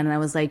running again, and I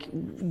was like,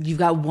 "You've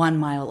got 1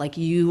 mile.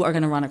 You are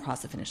going to run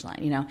across the finish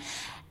line,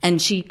 And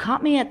she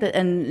caught me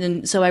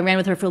and so I ran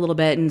with her for a little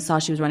bit and saw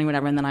she was running,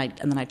 whatever, and then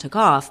I took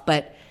off.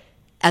 But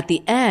at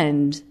the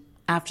end,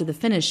 after the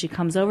finish, she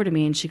comes over to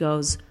me and she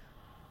goes,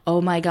 "Oh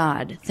my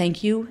God,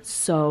 thank you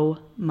so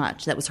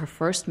much." That was her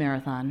first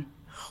marathon.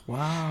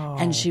 Wow.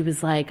 And she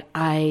was like,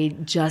 "I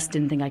just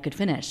didn't think I could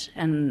finish."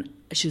 And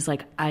she was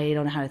like, "I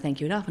don't know how to thank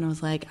you enough." And I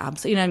was like,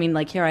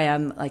 absolutely. Here I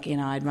am,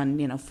 I'd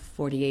run,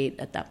 48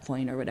 at that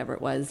point or whatever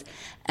it was.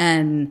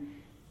 And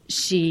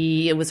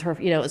it was her,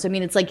 so I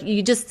mean, it's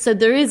so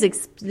there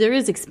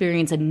is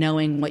experience in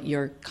knowing what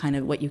you can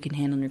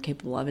handle and you're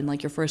capable of.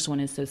 And your first one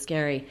is so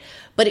scary,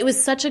 but it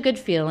was such a good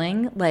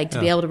feeling, to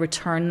be able to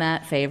return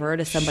that favor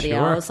to somebody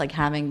else,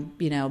 having,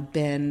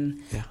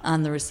 been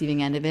on the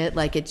receiving end of it.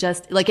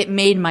 It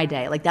made my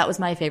day. That was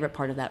my favorite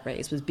part of that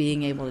race, was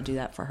being able to do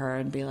that for her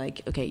and be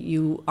like, "Okay,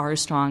 you are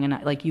strong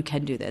and you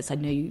can do this. I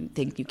know you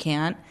think you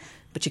can't,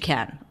 but you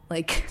can."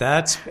 Let's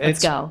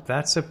go.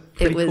 That's a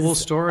pretty cool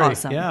story.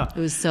 Awesome. Yeah. It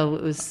was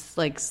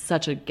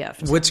such a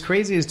gift. What's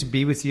crazy is to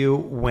be with you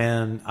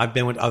when I've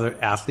been with other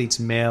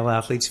athletes, male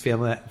athletes,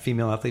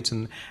 female athletes,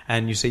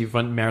 and you say you've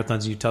run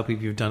marathons and you tell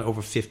people you've done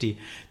over 50.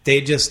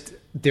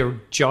 Their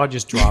jaw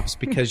just drops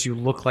because you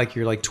look like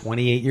you're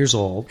 28 years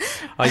old.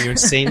 You're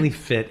insanely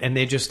fit, and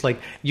they just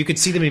you could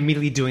see them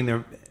immediately doing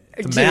the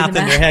math in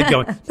their head,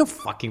 going, "No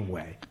fucking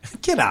way,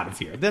 get out of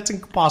here, that's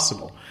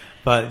impossible."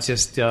 But it's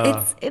just it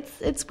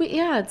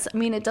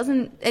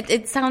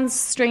sounds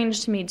strange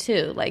to me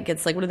too.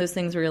 It's one of those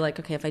things where you're like,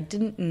 okay, if I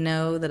didn't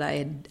know that I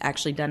had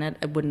actually done it,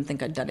 I wouldn't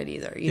think I'd done it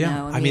either. You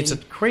know? I mean, it's a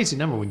crazy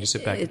number when you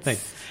sit back and think.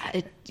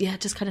 It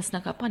just kind of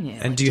snuck up on you.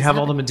 And do you have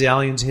all the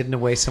medallions hidden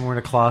away somewhere in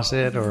a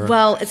closet? Or?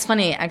 Well, it's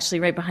funny, actually,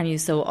 right behind you.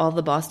 So all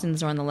the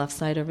Bostons are on the left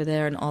side over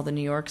there, and all the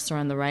New Yorks are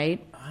on the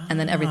right. And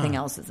then everything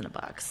else is in a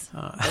box. So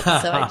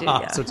I do,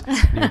 yeah. So it's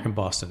New York and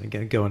Boston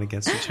again, going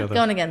against each other.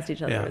 Going against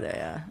each other over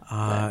there,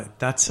 yeah.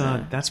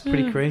 That's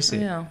pretty crazy.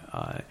 Yeah.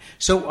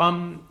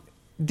 So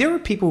there are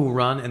people who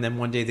run and then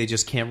one day they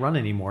just can't run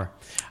anymore.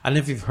 I don't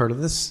know if you've heard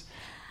of this,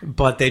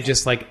 but they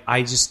just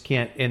I just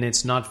can't, and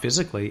it's not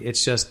physically,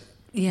 it's just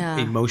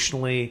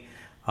emotionally,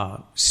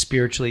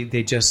 spiritually,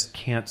 they just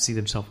can't see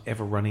themselves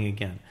ever running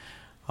again.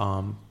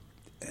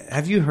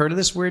 Have you heard of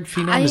this weird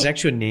phenom? There's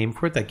actually a name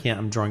for it that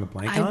I'm drawing a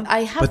blank on.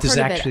 I have but there's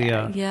heard actually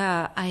of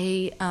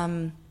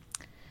it.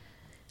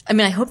 I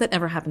mean, I hope that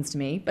never happens to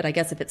me, but I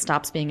guess if it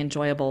stops being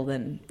enjoyable,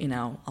 then,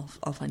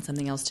 I'll find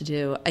something else to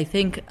do. I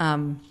think,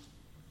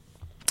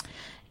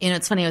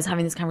 it's funny, I was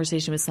having this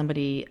conversation with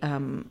somebody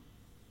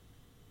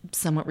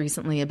somewhat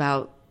recently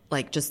about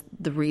like just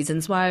the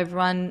reasons why I've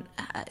run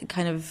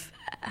kind of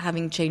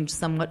having changed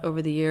somewhat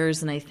over the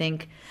years. And I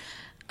think,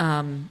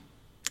 and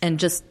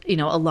just,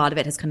 a lot of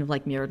it has kind of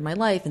like mirrored my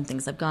life and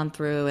things I've gone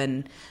through.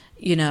 And,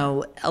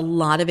 a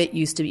lot of it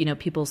used to,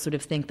 people sort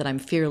of think that I'm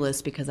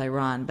fearless because I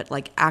run, but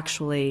like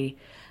actually,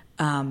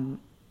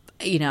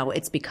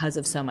 it's because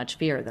of so much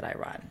fear that I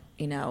run,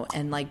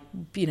 and like,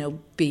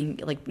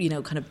 being like,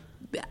 kind of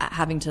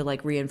having to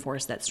like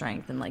reinforce that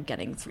strength and like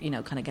getting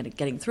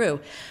through,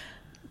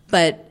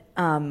 but,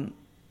 and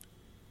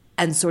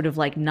sort of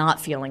like not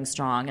feeling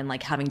strong and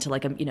like having to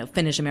like,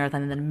 finish a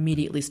marathon and then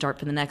immediately start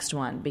for the next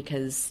one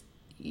because,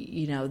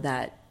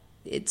 that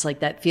it's like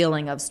that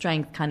feeling of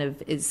strength kind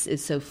of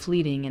is so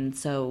fleeting and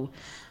so,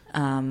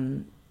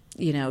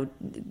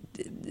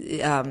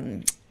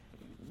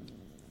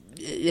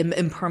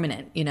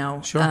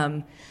 impermanent,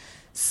 Sure.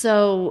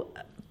 So,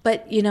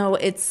 but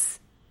it's,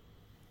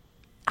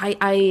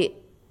 I'm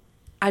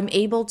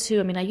able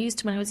to, I mean, I used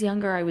to, when I was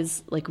younger, I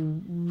was like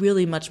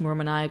really much more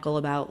maniacal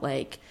about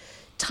like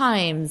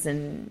times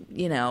and,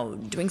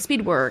 doing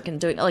speed work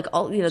and doing like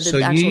all, the so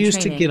actual you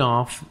used training. to get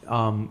off,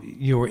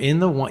 you were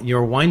in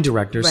you're a wine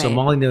director. So Right.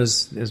 Molly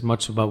knows as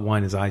much about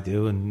wine as I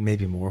do and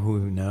maybe more,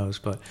 who knows,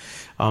 but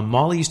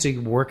Molly used to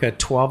work a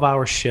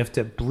 12-hour shift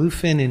at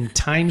Bluefin in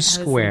Times I was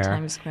in Square.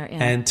 Times Square,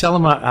 yeah. And tell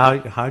them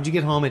how'd you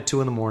get home at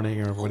 2 a.m. or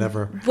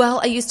whatever?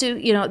 Well, I used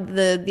to,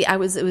 it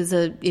was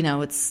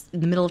it's in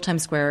the middle of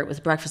Times Square. It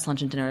was breakfast,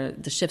 lunch, and dinner.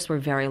 The shifts were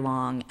very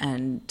long,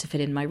 and to fit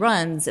in my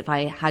runs, if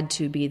I had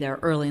to be there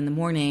early in the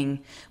morning,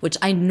 which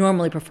I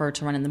normally prefer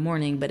to run in the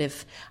morning, but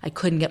if I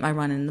couldn't get my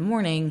run in the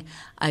morning,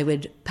 I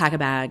would pack a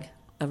bag,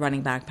 a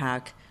running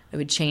backpack. I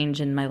would change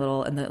in my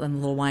in the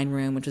little wine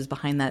room, which was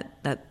behind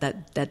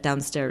that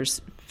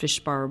downstairs fish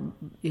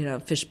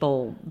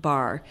bowl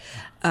bar.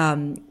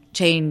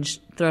 Change,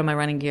 throw my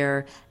running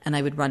gear, and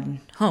I would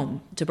run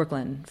home to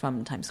Brooklyn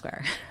from Times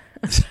Square.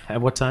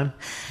 At what time?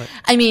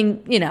 I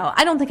mean,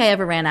 I don't think I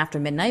ever ran after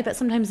midnight, but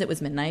sometimes it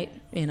was midnight,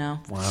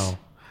 Wow.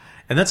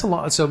 And that's a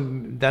lot. So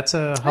that's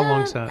how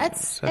long is that?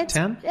 Is that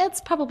 10?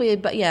 It's probably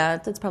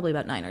it's probably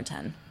about 9 or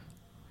 10.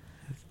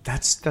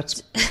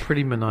 That's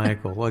pretty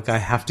maniacal. Like I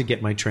have to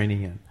get my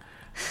training in.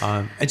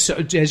 And so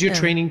has your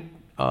training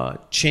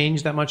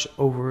changed that much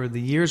over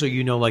the years? Or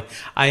like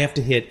I have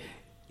to hit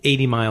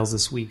 80 miles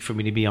this week for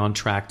me to be on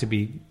track to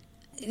be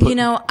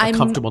a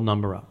comfortable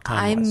number up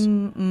time-wise?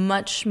 I'm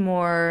much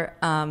more,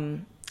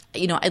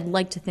 I'd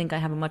like to think I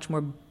have a much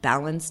more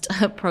balanced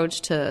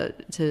approach to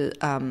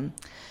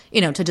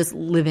just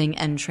living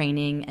and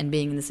training and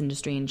being in this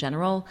industry in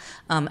general.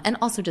 And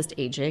also just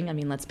aging. I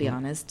mean, let's be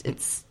honest.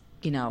 It's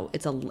a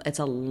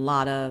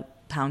lot of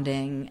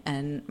pounding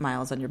and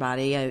miles on your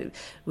body. I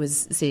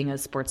was seeing a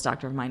sports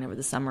doctor of mine over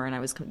the summer, and I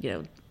was,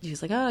 he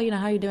was like, oh,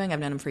 how are you doing? I've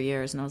known him for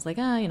years. And I was like,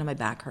 my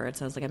back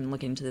hurts. I was like, I've been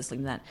looking into this,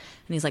 looking into that.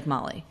 And he's like,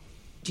 Molly,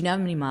 do you know how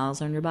many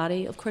miles are on your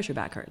body? Of course your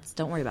back hurts.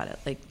 Don't worry about it.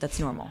 Like, that's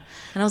normal.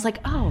 And I was like,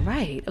 oh,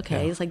 right.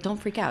 Okay. Yeah. It's like, don't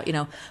freak out,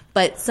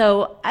 But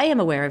so I am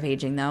aware of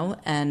aging, though.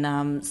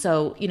 And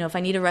so, if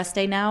I need a rest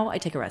day now, I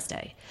take a rest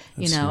day,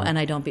 and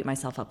I don't beat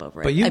myself up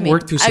over it. But you've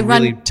worked through some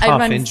really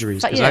tough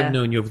injuries, because I've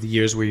known you over the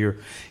years where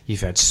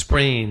you've had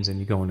sprains and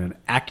you go in an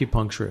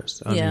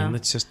acupuncturist. I mean,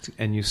 it's just,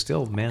 and you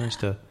still manage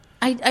to.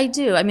 I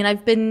do. I mean,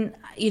 I've been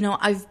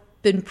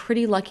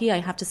pretty lucky,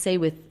 I have to say,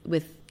 with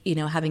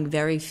having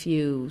very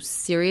few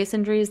serious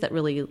injuries that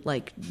really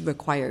like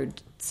required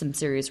some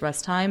serious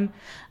rest time.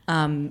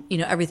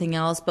 Everything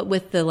else, but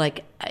with the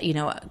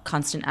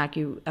constant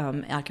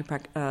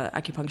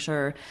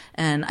acupuncture,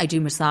 and I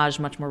do massage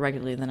much more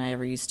regularly than I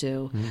ever used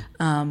to.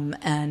 Mm-hmm.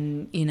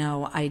 And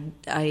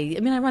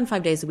I run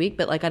 5 days a week,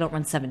 but like I don't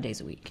run 7 days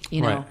a week.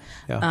 Right.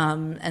 Yeah.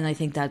 And I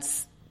think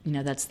that's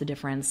the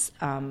difference.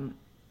 And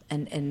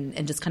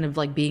just kind of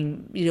like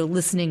being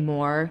listening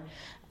more.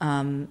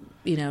 To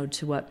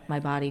what my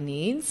body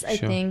needs. I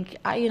think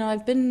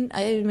I've been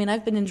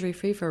injury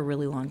free for a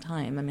really long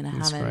time. I mean, I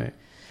haven't. Right.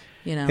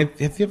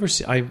 Have you ever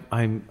seen?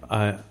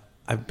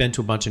 I've been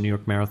to a bunch of New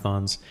York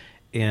marathons,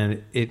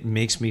 and it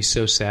makes me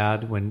so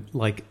sad when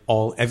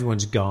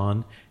everyone's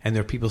gone and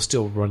there are people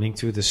still running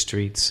through the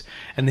streets,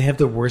 and they have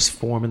the worst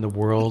form in the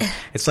world.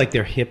 It's like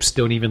their hips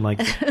don't even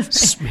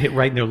hit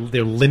right, and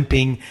they're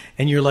limping,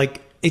 and you're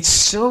like, it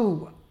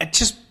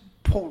just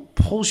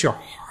pulls your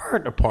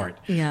heart apart.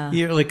 Yeah.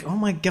 You're like, oh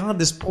my God,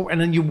 this poor,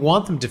 and then you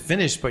want them to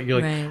finish, but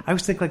you're like, right. I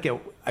was thinking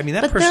that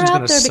but person's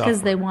going to suffer. They're out there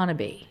because they want to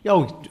be.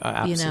 Oh,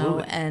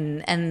 absolutely.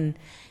 And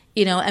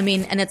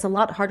it's a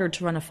lot harder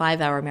to run a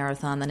 5-hour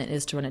marathon than it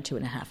is to run a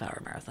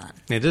 2.5-hour marathon.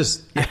 It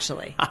is.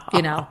 Actually,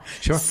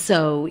 Sure.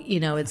 So,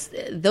 it's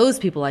those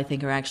people I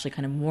think are actually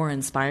kind of more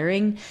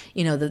inspiring.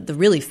 The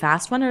really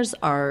fast runners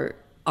are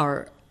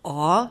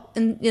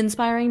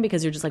awe-inspiring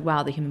because you're just like,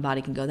 wow, the human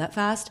body can go that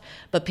fast.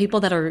 But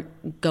people that are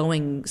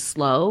going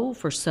slow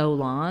for so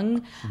long,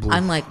 oof.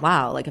 I'm like,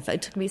 wow, like if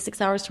it took me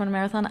 6 hours to run a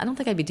marathon, I don't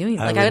think I'd be doing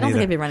I don't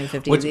think I'd be running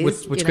 50 of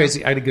these. What's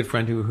crazy, I had a good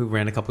friend who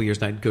ran a couple of years,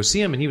 and I'd go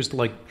see him, and he was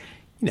like,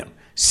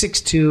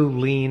 6'2",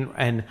 lean,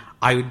 and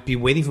I would be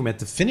waiting for him at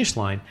the finish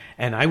line,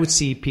 and I would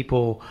see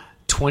people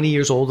 20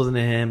 years older than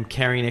him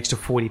carrying extra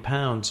 40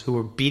 pounds who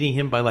were beating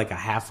him by like a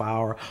half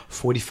hour,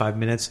 45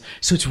 minutes.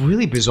 So it's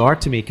really bizarre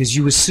to me because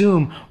you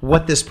assume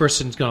what this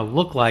person's going to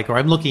look like, or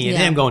I'm looking at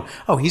him going,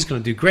 oh, he's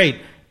going to do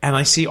great. And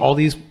I see all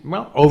these,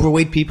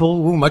 overweight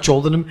people who are much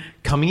older than him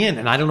coming in,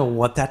 and I don't know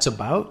what that's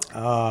about.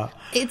 But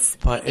it's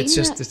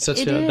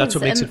that's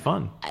what makes it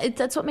fun.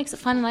 That's what makes it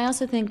fun, and I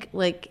also think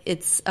like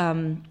it's,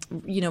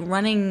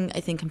 running.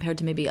 I think compared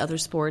to maybe other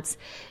sports,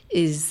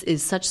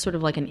 is such sort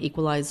of like an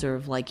equalizer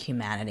of like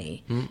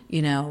humanity.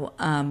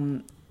 Mm-hmm.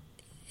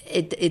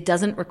 It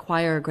doesn't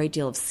require a great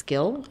deal of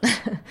skill,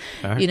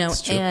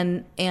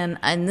 and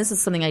this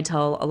is something I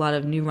tell a lot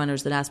of new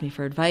runners that ask me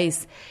for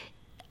advice.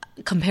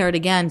 Compare it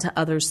again to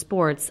other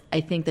sports, I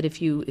think that if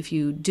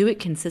you do it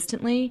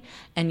consistently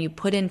and you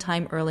put in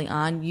time early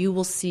on, you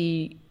will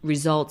see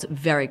results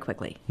very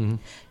quickly. Mm-hmm.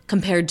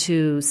 Compared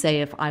to,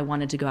 say, if I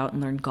wanted to go out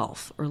and learn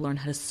golf or learn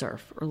how to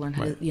surf or learn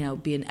how to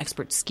be an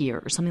expert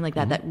skier or something like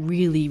that, that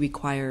really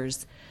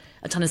requires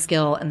a ton of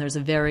skill and there's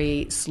a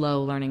very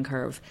slow learning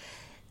curve.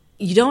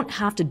 You don't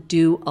have to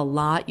do a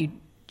lot. You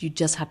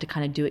just have to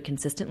kind of do it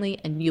consistently,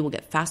 and you will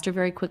get faster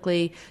very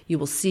quickly. You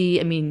will see.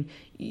 I mean,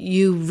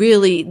 you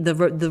really the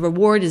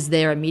reward is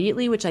there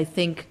immediately, which I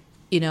think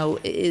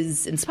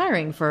is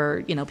inspiring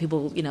for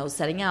people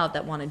setting out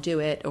that want to do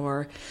it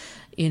or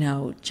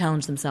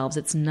challenge themselves.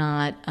 It's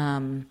not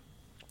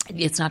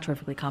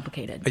terrifically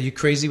complicated. Are you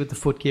crazy with the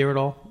foot gear at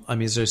all? I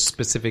mean, is there a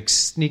specific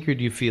sneaker?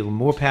 Do you feel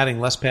more padding,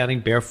 less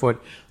padding,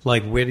 barefoot?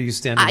 Like, where do you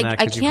stand on that?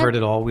 Because you've heard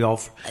it all. We all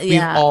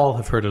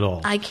have heard it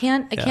all. I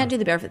can't do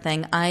the barefoot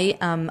thing.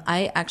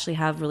 I actually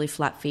have really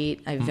flat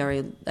feet. I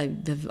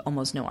have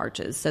almost no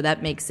arches, so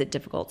that makes it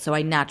difficult. So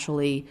I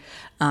naturally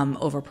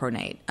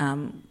overpronate,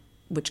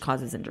 which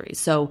causes injuries.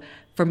 So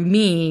for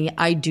me,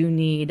 I do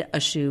need a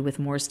shoe with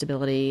more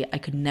stability. I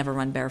could never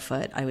run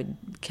barefoot. I would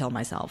kill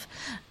myself.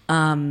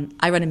 I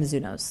run in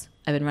Mizunos.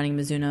 I've been running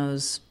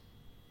Mizunos,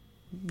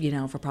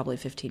 for probably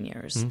 15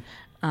 years.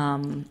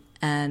 Mm-hmm.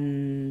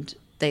 And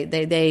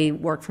they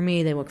work for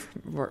me. They work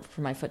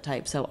for my foot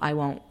type. So I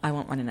won't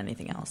run in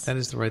anything else. That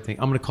is the right thing.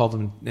 I'm going to call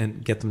them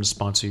and get them to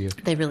sponsor you.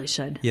 They really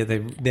should. Yeah,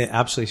 they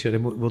absolutely should.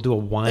 And we'll do a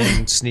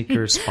wine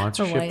sneaker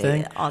sponsorship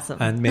thing.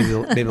 Awesome. And maybe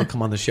they'll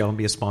come on the show and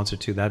be a sponsor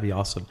too. That'd be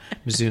awesome.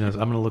 Mizunos.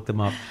 I'm going to look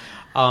them up.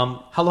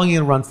 How long are you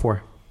going to run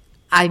for?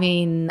 I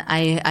mean,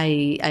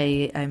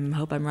 I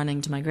hope I'm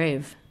running to my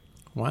grave.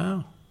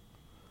 Wow.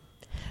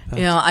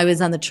 I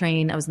was on the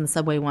train. I was in the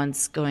subway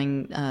once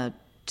going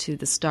to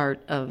the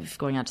start of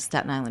going out to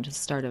Staten Island, to the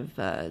start of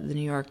the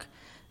New York.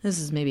 This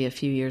is maybe a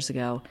few years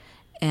ago.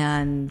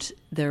 And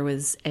there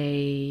was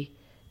and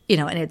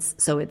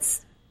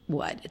it's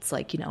what? It's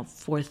like,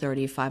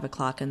 4:30, 5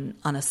 o'clock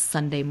on a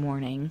Sunday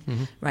morning,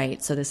 mm-hmm.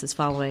 right? So this is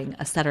following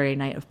a Saturday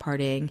night of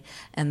partying.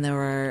 And there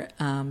were,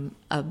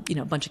 a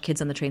bunch of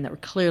kids on the train that were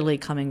clearly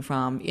coming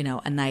from,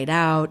 a night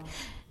out,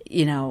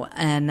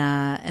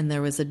 and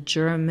there was a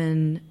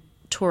German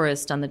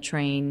tourist on the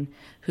train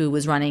who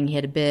was running. He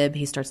had a bib.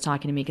 He starts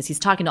talking to me because he's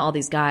talking to all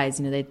these guys.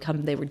 They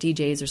were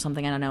DJs or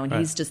something, I don't know. And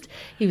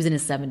he was in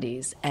his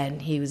 70s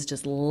and he was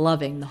just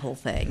loving the whole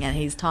thing. And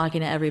he's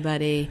talking to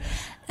everybody.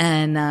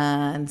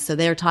 And so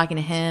they were talking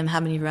to him. How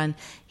many run?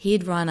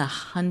 He'd run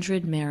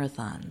 100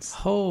 marathons.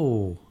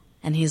 Oh.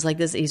 And he's like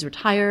this, he's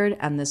retired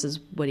and this is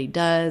what he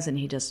does. And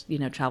he just,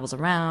 travels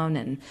around,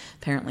 and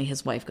apparently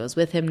his wife goes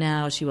with him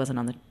now. She wasn't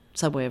on the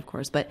subway, of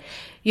course, but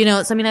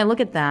I look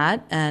at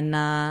that and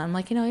I'm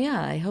like,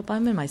 I hope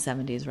I'm in my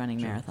 70s running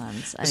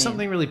marathons. There's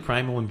something really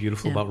primal and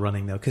beautiful about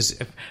running, though, because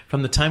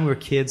from the time we were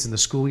kids in the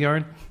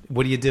schoolyard,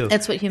 what do?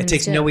 That's what humans do. It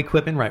takes no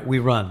equipment, right? We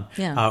run.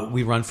 Yeah.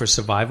 We run for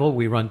survival.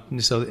 We run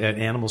so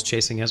animals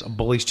chasing us,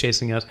 bullies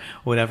chasing us,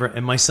 whatever.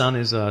 And my son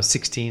is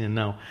 16 and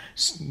now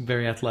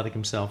very athletic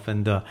himself,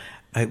 and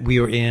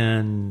we were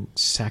in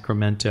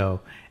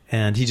Sacramento.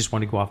 And he just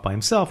wanted to go off by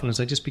himself. And I was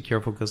like, just be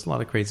careful because a lot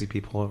of crazy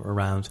people are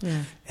around.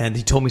 Yeah. And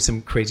he told me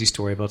some crazy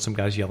story about some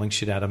guys yelling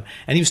shit at him.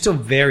 And he was still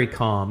very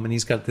calm. And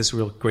he's got this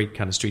real great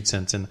kind of street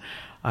sense. And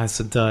I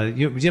said,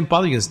 you didn't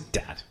bother you? He goes,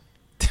 Dad,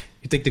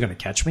 you think they're going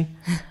to catch me?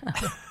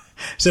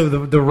 So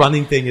the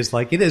running thing is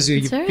like, it is.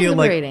 It's very feel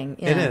liberating.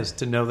 Like it is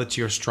to know that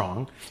you're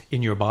strong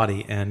in your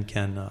body and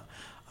can do it.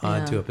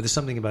 But there's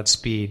something about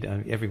speed.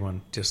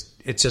 Everyone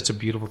it's just a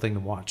beautiful thing to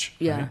watch.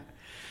 Yeah.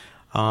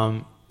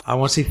 Right? I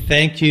want to say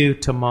thank you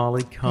to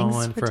Molly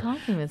Cohen for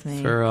talking with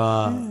me.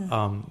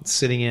 For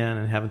sitting in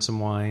and having some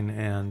wine.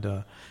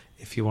 And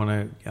if you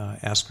want to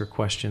ask her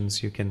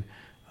questions, you can.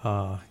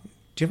 Do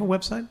you have a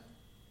website?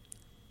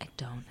 I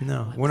don't.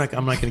 No, I'm not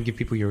going to give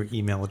people your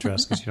email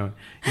address because you don't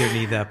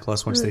need that.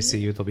 Plus, once they see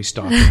you, they'll be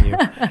stalking you.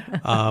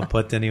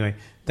 But anyway,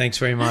 thanks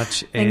very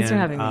much. Thanks for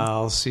having me.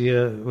 I'll see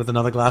you with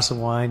another glass of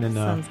wine, and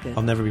Sounds good.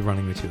 I'll never be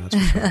running with you. That's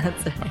for sure.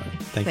 That's all right.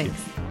 Thank you.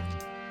 Thanks.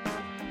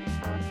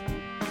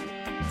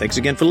 Thanks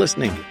again for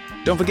listening.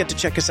 Don't forget to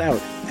check us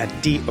out at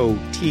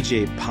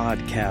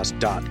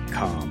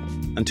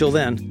dotjpodcast.com. Until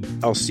then,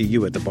 I'll see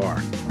you at the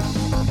bar.